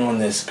 even when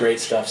this great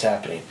stuff's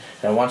happening.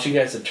 And I want you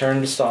guys to turn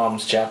to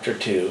Psalms chapter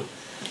 2,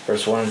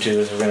 verse 1 and 2,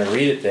 as we're going to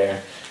read it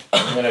there.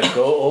 I'm going to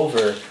go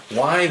over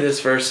why this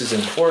verse is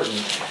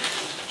important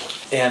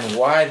and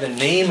why the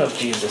name of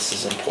Jesus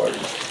is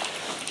important.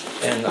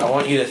 And I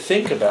want you to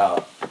think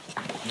about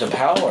the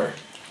power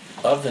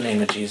of the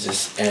name of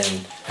Jesus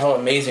and how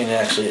amazing it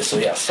actually is. So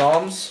yeah,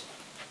 Psalms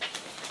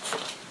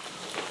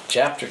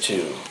chapter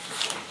 2,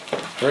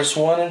 verse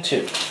 1 and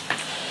 2.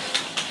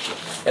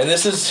 And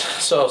this is,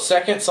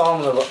 second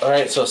song,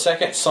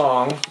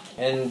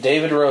 and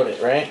David wrote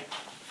it, right?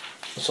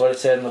 That's what it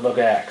said in the book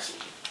of Acts.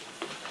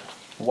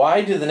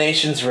 Why do the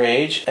nations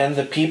rage and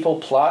the people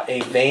plot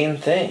a vain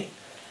thing?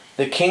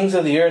 The kings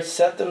of the earth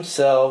set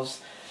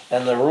themselves,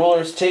 and the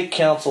rulers take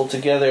counsel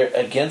together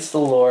against the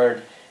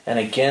Lord and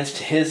against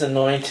his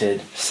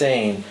anointed,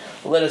 saying,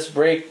 let us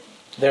break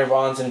their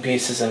bonds in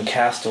pieces and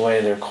cast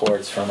away their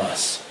cords from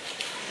us.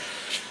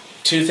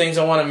 Two things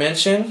I want to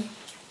mention.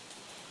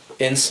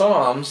 In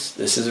Psalms,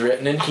 this is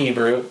written in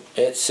Hebrew,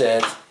 it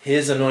says,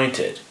 his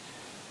anointed.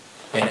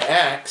 In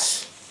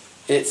Acts,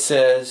 it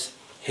says,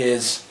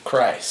 his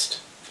Christ.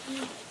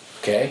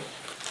 Okay?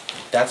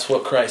 That's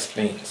what Christ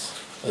means,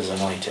 is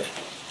anointed.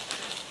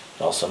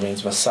 It also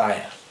means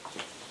Messiah.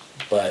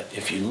 But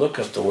if you look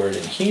up the word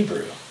in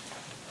Hebrew,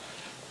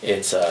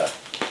 it's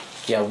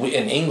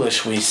in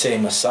English we say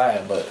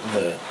Messiah, but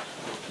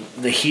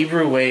the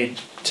Hebrew way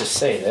to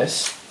say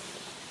this,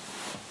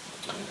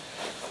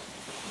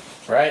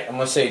 right? I'm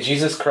going to say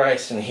Jesus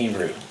Christ in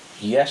Hebrew.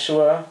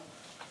 Yeshua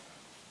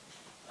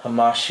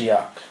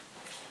HaMashiach.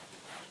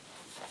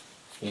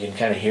 You can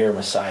kind of hear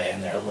Messiah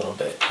in there a little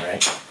bit,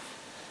 right?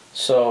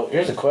 So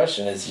here's the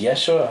question. Is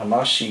Yeshua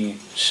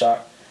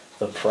HaMashiach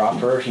the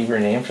proper Hebrew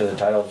name for the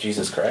title of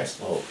Jesus Christ?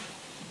 Well,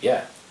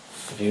 yeah.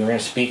 If you were going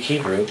to speak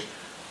Hebrew,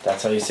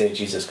 that's how you say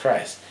Jesus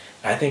Christ.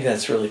 I think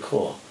that's really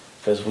cool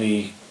because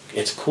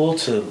it's cool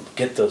to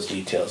get those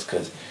details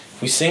because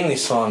if we sing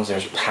these songs,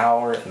 there's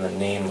power in the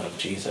name of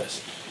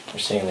Jesus. We're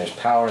saying there's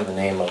power in the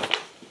name of,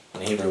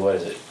 in Hebrew, what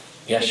is it?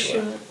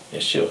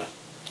 Yeshua.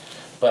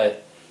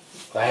 But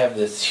I have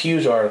this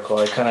huge article.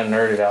 I kind of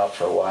nerded out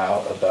for a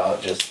while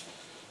about just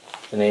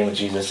the name of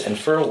Jesus. And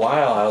for a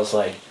while, I was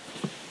like,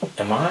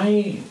 am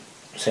I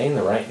saying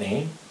the right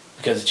name?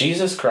 Because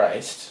Jesus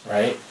Christ,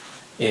 right,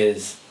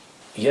 is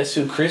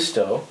Jesu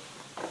Christo,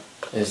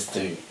 is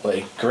the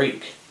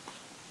Greek.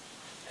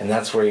 And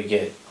that's where you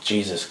get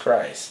Jesus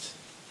Christ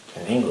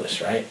in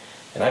English, right?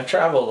 And I've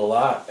traveled a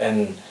lot,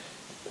 and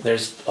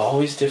there's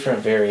always different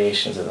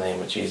variations of the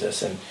name of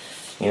Jesus. And,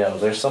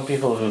 there's some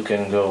people who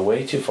can go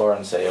way too far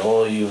and say,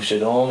 oh, you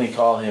should only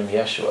call him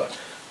Yeshua,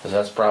 because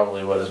that's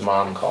probably what his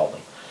mom called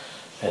him.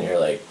 And you're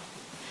like,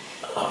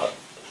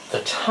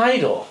 the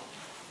title,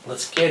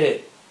 let's get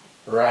it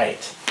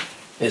right,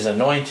 is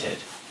anointed.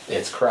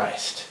 It's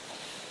Christ.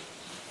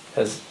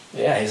 Because,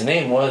 his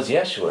name was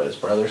Yeshua. His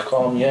brothers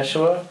call him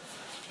Yeshua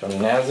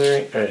from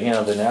Nazareth, or,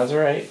 the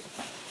Nazarite.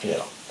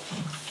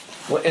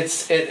 Well,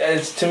 it's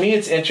to me,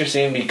 it's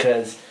interesting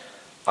because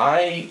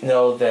I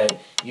know that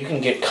you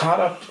can get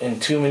caught up in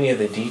too many of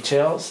the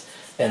details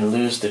and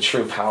lose the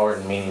true power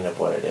and meaning of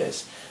what it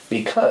is.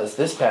 Because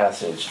this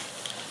passage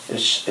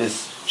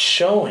is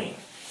showing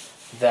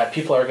that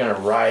people are going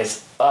to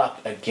rise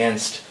up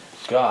against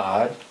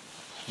God,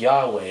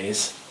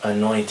 Yahweh's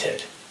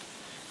anointed.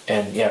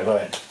 And go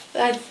ahead.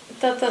 I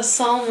thought the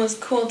psalm was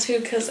cool too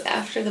because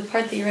after the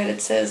part that you read,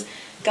 it says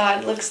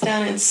God looks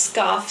down and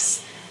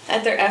scoffs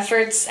at their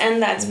efforts,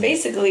 and that's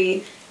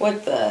basically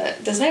what the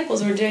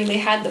disciples were doing. They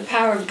had the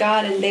power of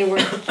God, and they were,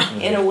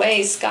 in a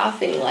way,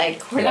 scoffing,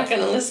 like, we're not going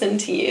to listen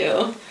to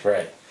you.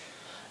 Right.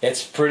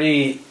 It's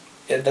pretty...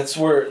 That's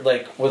where,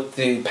 with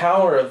the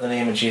power of the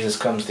name of Jesus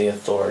comes the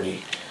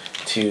authority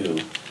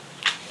to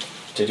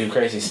do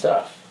crazy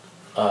stuff.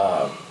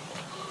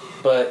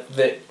 But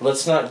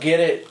let's not get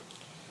it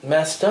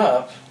messed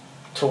up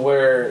to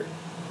where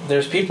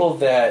there's people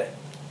that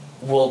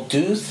will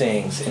do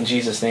things in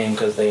Jesus' name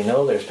because they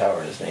know there's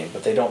power in his name,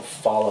 but they don't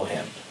follow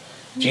him.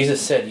 Mm-hmm.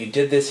 Jesus said, you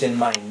did this in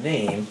my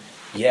name,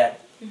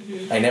 yet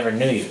I never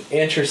knew you.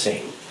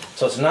 Interesting.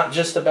 So it's not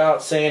just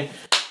about saying,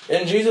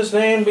 in Jesus'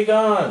 name, be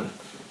gone.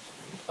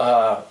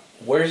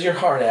 Where's your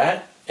heart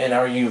at? And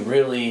are you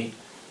really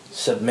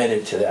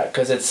submitted to that?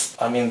 Because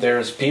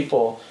there's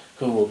people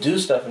who will do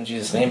stuff in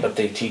Jesus' name, but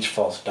they teach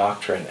false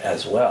doctrine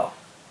as well.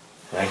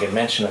 And I can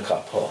mention a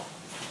couple.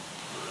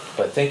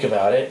 But think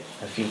about it.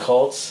 A few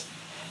cults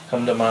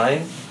come to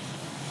mind.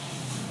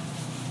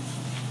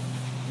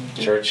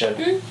 Church of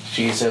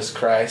Jesus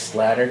Christ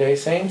Latter-day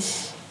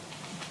Saints.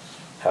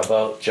 How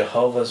about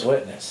Jehovah's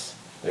Witness?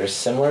 There's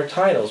similar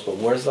titles, but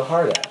where's the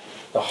heart at?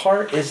 The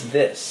heart is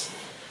this.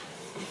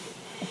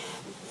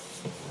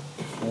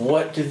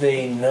 What do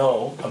they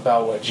know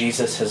about what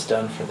Jesus has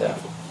done for them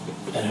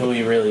and who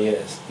he really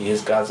is? He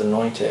is God's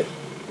anointed,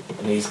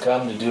 and he's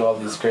come to do all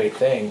these great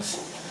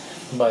things.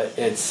 But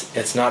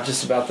it's not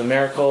just about the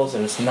miracles,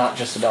 and it's not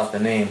just about the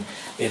name.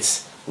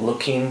 It's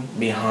looking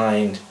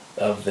behind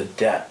of the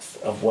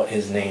depth of what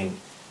his name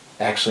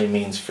actually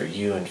means for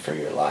you and for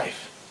your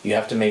life. You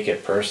have to make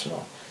it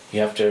personal. You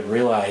have to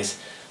realize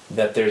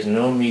that there's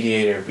no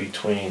mediator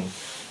between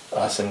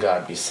us and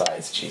God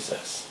besides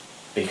Jesus,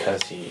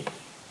 because he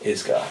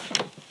is God.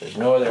 There's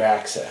no other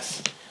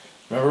access.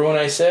 Remember when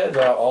I said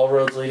about all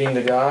roads leading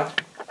to God?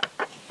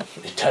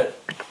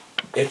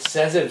 It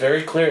says it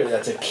very clearly.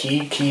 That's a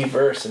key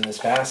verse in this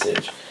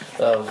passage.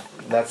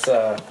 That's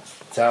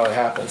how it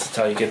happens. That's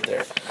how you get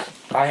there.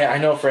 I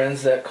know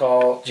friends that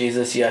call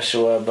Jesus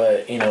Yeshua,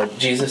 but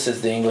Jesus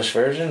is the English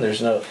version.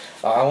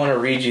 I want to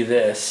read you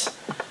this.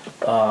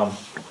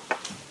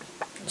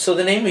 So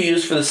the name we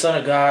use for the Son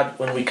of God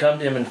when we come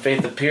to him in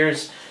faith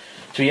appears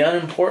to be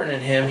unimportant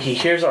in him. He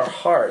hears our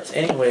hearts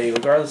anyway,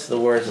 regardless of the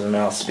words of the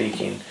mouth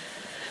speaking.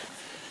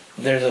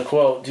 There's a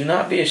quote, do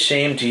not be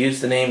ashamed to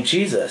use the name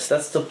Jesus.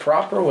 That's the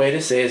proper way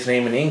to say his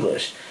name in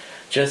English.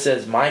 Just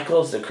as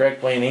Michael is the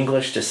correct way in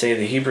English to say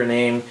the Hebrew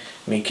name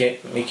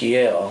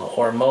Michael,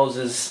 or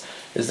Moses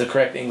is the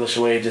correct English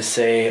way to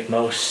say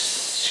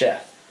Moshe.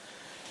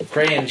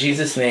 Pray in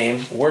Jesus'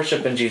 name,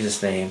 worship in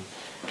Jesus' name,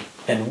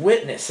 and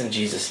witness in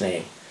Jesus'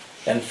 name.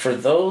 And for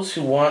those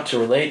who want to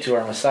relate to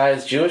our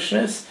Messiah's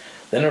Jewishness,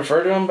 then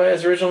refer to him by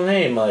his original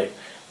name, like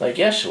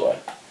Yeshua.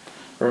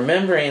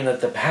 Remembering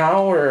that the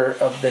power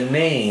of the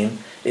name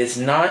is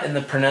not in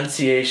the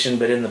pronunciation,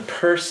 but in the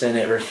person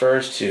it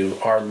refers to,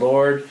 our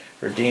Lord,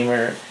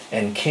 Redeemer,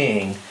 and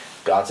King,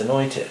 God's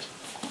anointed.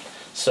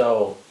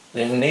 So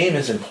the name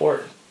is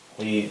important.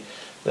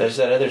 There's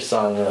that other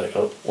song, like,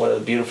 oh, what a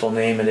beautiful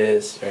name it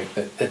is. Right?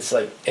 It's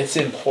like, it's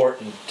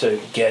important to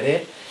get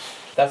it.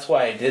 That's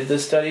why I did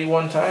this study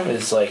one time,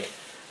 is like,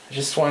 I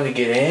just wanted to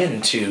get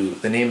into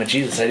the name of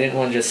Jesus. I didn't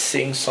want to just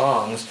sing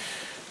songs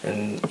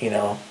and,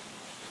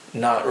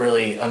 not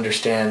really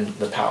understand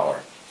the power.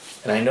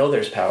 And I know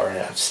there's power, and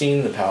I've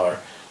seen the power,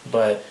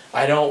 but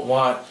I don't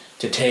want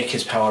to take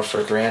his power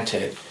for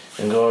granted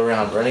and go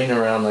around running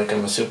around like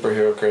I'm a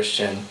superhero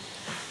Christian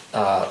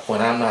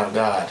when I'm not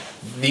God.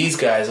 These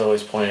guys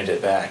always pointed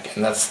it back,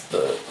 and that's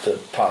the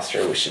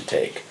posture we should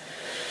take.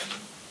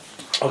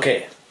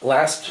 Okay,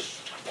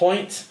 last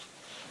point,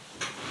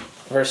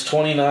 verse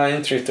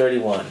 29 through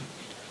 31.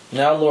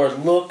 Now,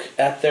 Lord, look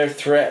at their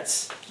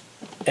threats,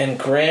 and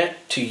grant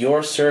to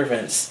your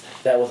servants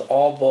that with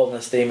all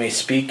boldness they may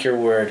speak your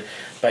word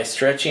by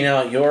stretching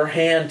out your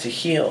hand to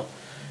heal,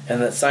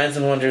 and that signs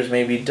and wonders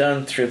may be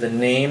done through the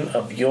name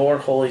of your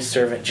holy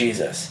servant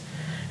Jesus.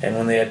 And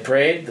when they had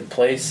prayed, the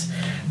place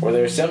where they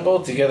were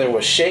assembled together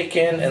was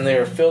shaken, and they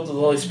were filled with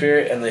the Holy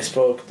Spirit, and they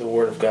spoke the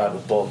word of God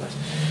with boldness.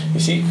 You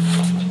see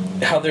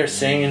how they're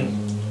saying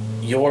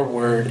your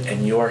word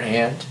and your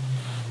hand?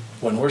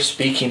 When we're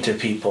speaking to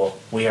people,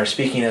 we are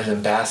speaking as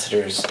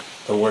ambassadors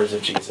the words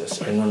of Jesus.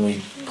 And when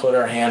we put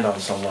our hand on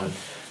someone,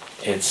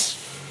 it's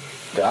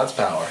God's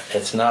power.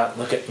 It's not,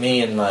 look at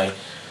me and my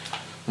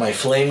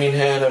flaming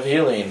hand of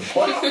healing.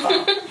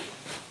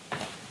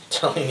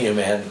 Telling you,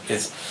 man,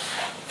 it's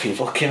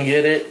people can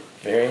get it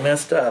very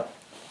messed up.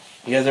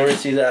 You guys ever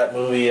see that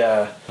movie,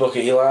 Book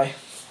of Eli?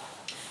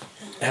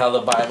 How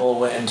the Bible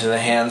went into the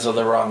hands of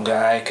the wrong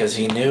guy because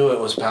he knew it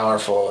was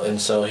powerful,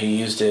 and so he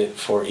used it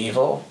for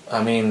evil.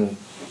 I mean,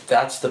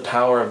 that's the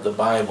power of the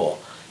Bible,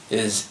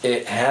 is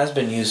it has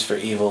been used for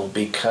evil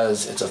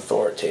because it's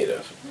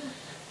authoritative.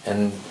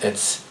 And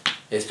if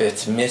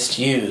it's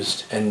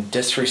misused and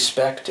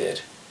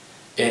disrespected,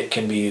 it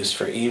can be used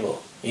for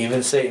evil.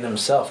 Even Satan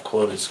himself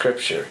quoted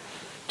scripture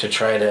to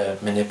try to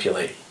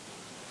manipulate.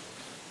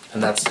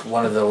 And that's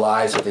one of the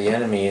lies of the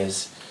enemy,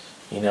 is,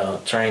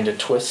 trying to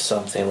twist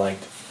something like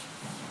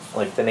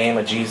the name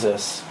of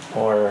Jesus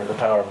or the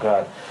power of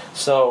God.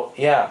 So,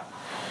 yeah,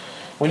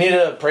 we need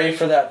to pray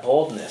for that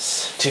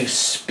boldness to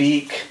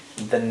speak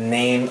the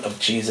name of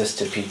Jesus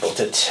to people,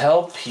 to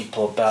tell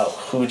people about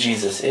who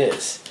Jesus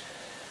is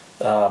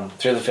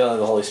through the filling of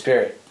the Holy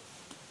Spirit.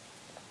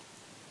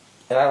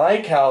 And I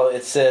like how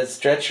it says,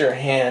 stretch your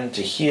hand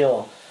to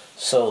heal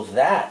so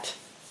that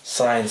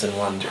signs and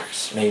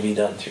wonders may be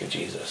done through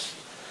Jesus.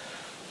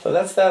 So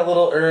that's that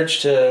little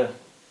urge to,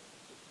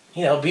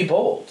 be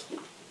bold.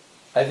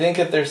 I think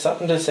that there's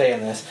something to say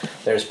in this.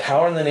 There's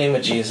power in the name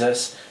of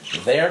Jesus,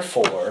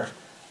 therefore,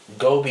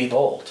 go be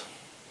bold.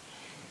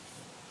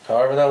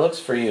 However that looks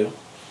for you,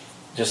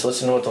 just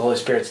listen to what the Holy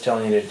Spirit's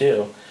telling you to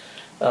do.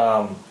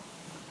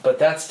 But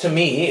that's, to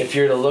me, if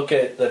you're to look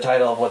at the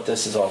title of what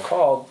this is all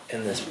called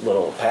in this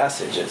little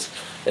passage,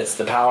 it's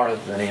the power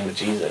of the name of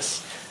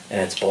Jesus,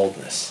 and it's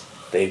boldness.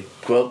 They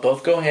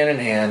both go hand in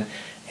hand,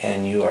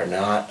 and you are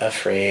not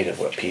afraid of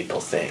what people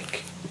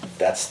think.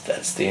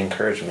 That's the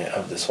encouragement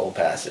of this whole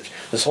passage.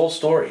 This whole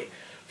story,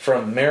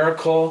 from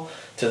miracle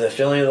to the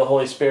filling of the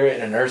Holy Spirit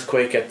and an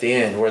earthquake at the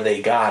end where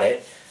they got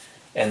it,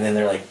 and then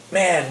they're like,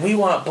 man, we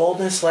want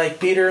boldness like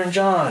Peter and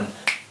John.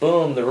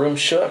 Boom, the room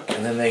shook,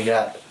 and then they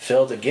got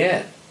filled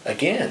again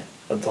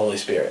with the Holy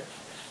Spirit.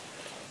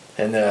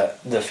 And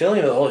the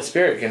filling of the Holy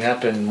Spirit can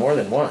happen more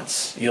than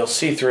once. You'll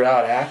see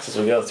throughout Acts as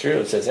we go through,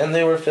 it says, and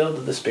they were filled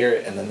with the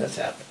Spirit, and then this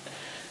happened.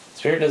 The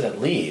Spirit doesn't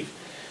leave,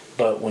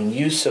 but when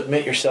you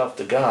submit yourself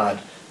to God,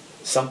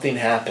 something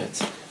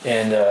happens,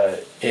 and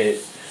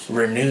it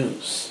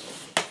renews.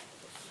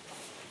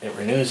 It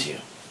renews you.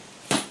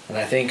 And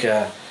I think,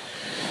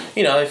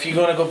 if you're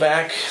going to go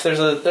back, there's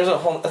a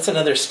whole, that's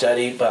another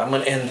study, but I'm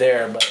going to end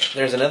there. But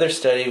there's another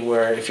study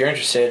where, if you're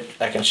interested,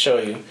 I can show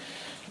you.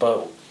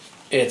 But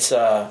it's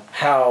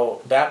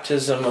how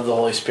baptism of the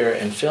Holy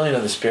Spirit and filling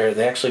of the Spirit,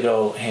 they actually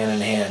go hand in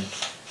hand.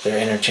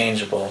 They're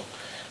interchangeable.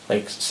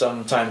 Like,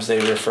 sometimes they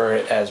refer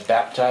it as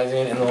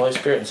baptizing in the Holy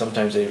Spirit, and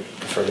sometimes they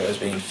refer to it as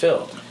being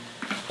filled.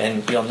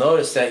 And you'll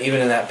notice that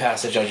even in that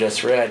passage I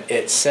just read,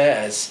 it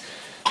says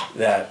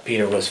that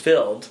Peter was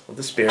filled with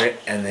the Spirit,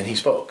 and then he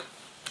spoke.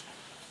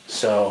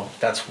 So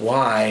that's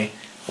why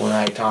when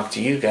I talk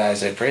to you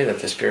guys, I pray that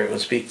the Spirit would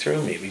speak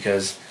through me,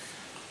 because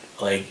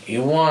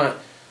you want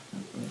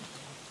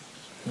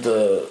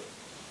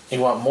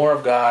more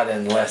of God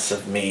and less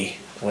of me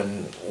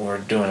when we're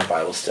doing a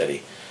Bible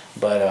study.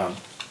 But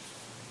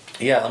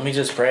let me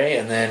just pray,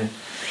 and then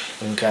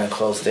we can kind of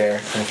close there.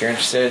 And if you're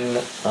interested in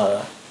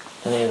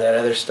any of that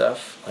other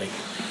stuff, I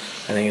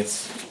think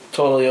it's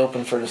totally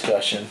open for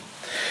discussion.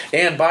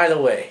 And by the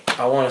way,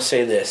 I want to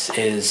say this,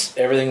 is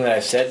everything that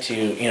I've said to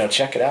you,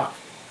 check it out.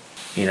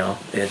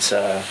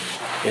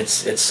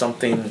 It's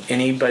something,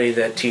 anybody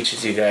that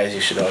teaches you guys,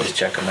 you should always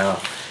check them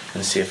out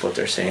and see if what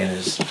they're saying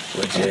is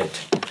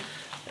legit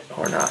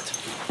or not.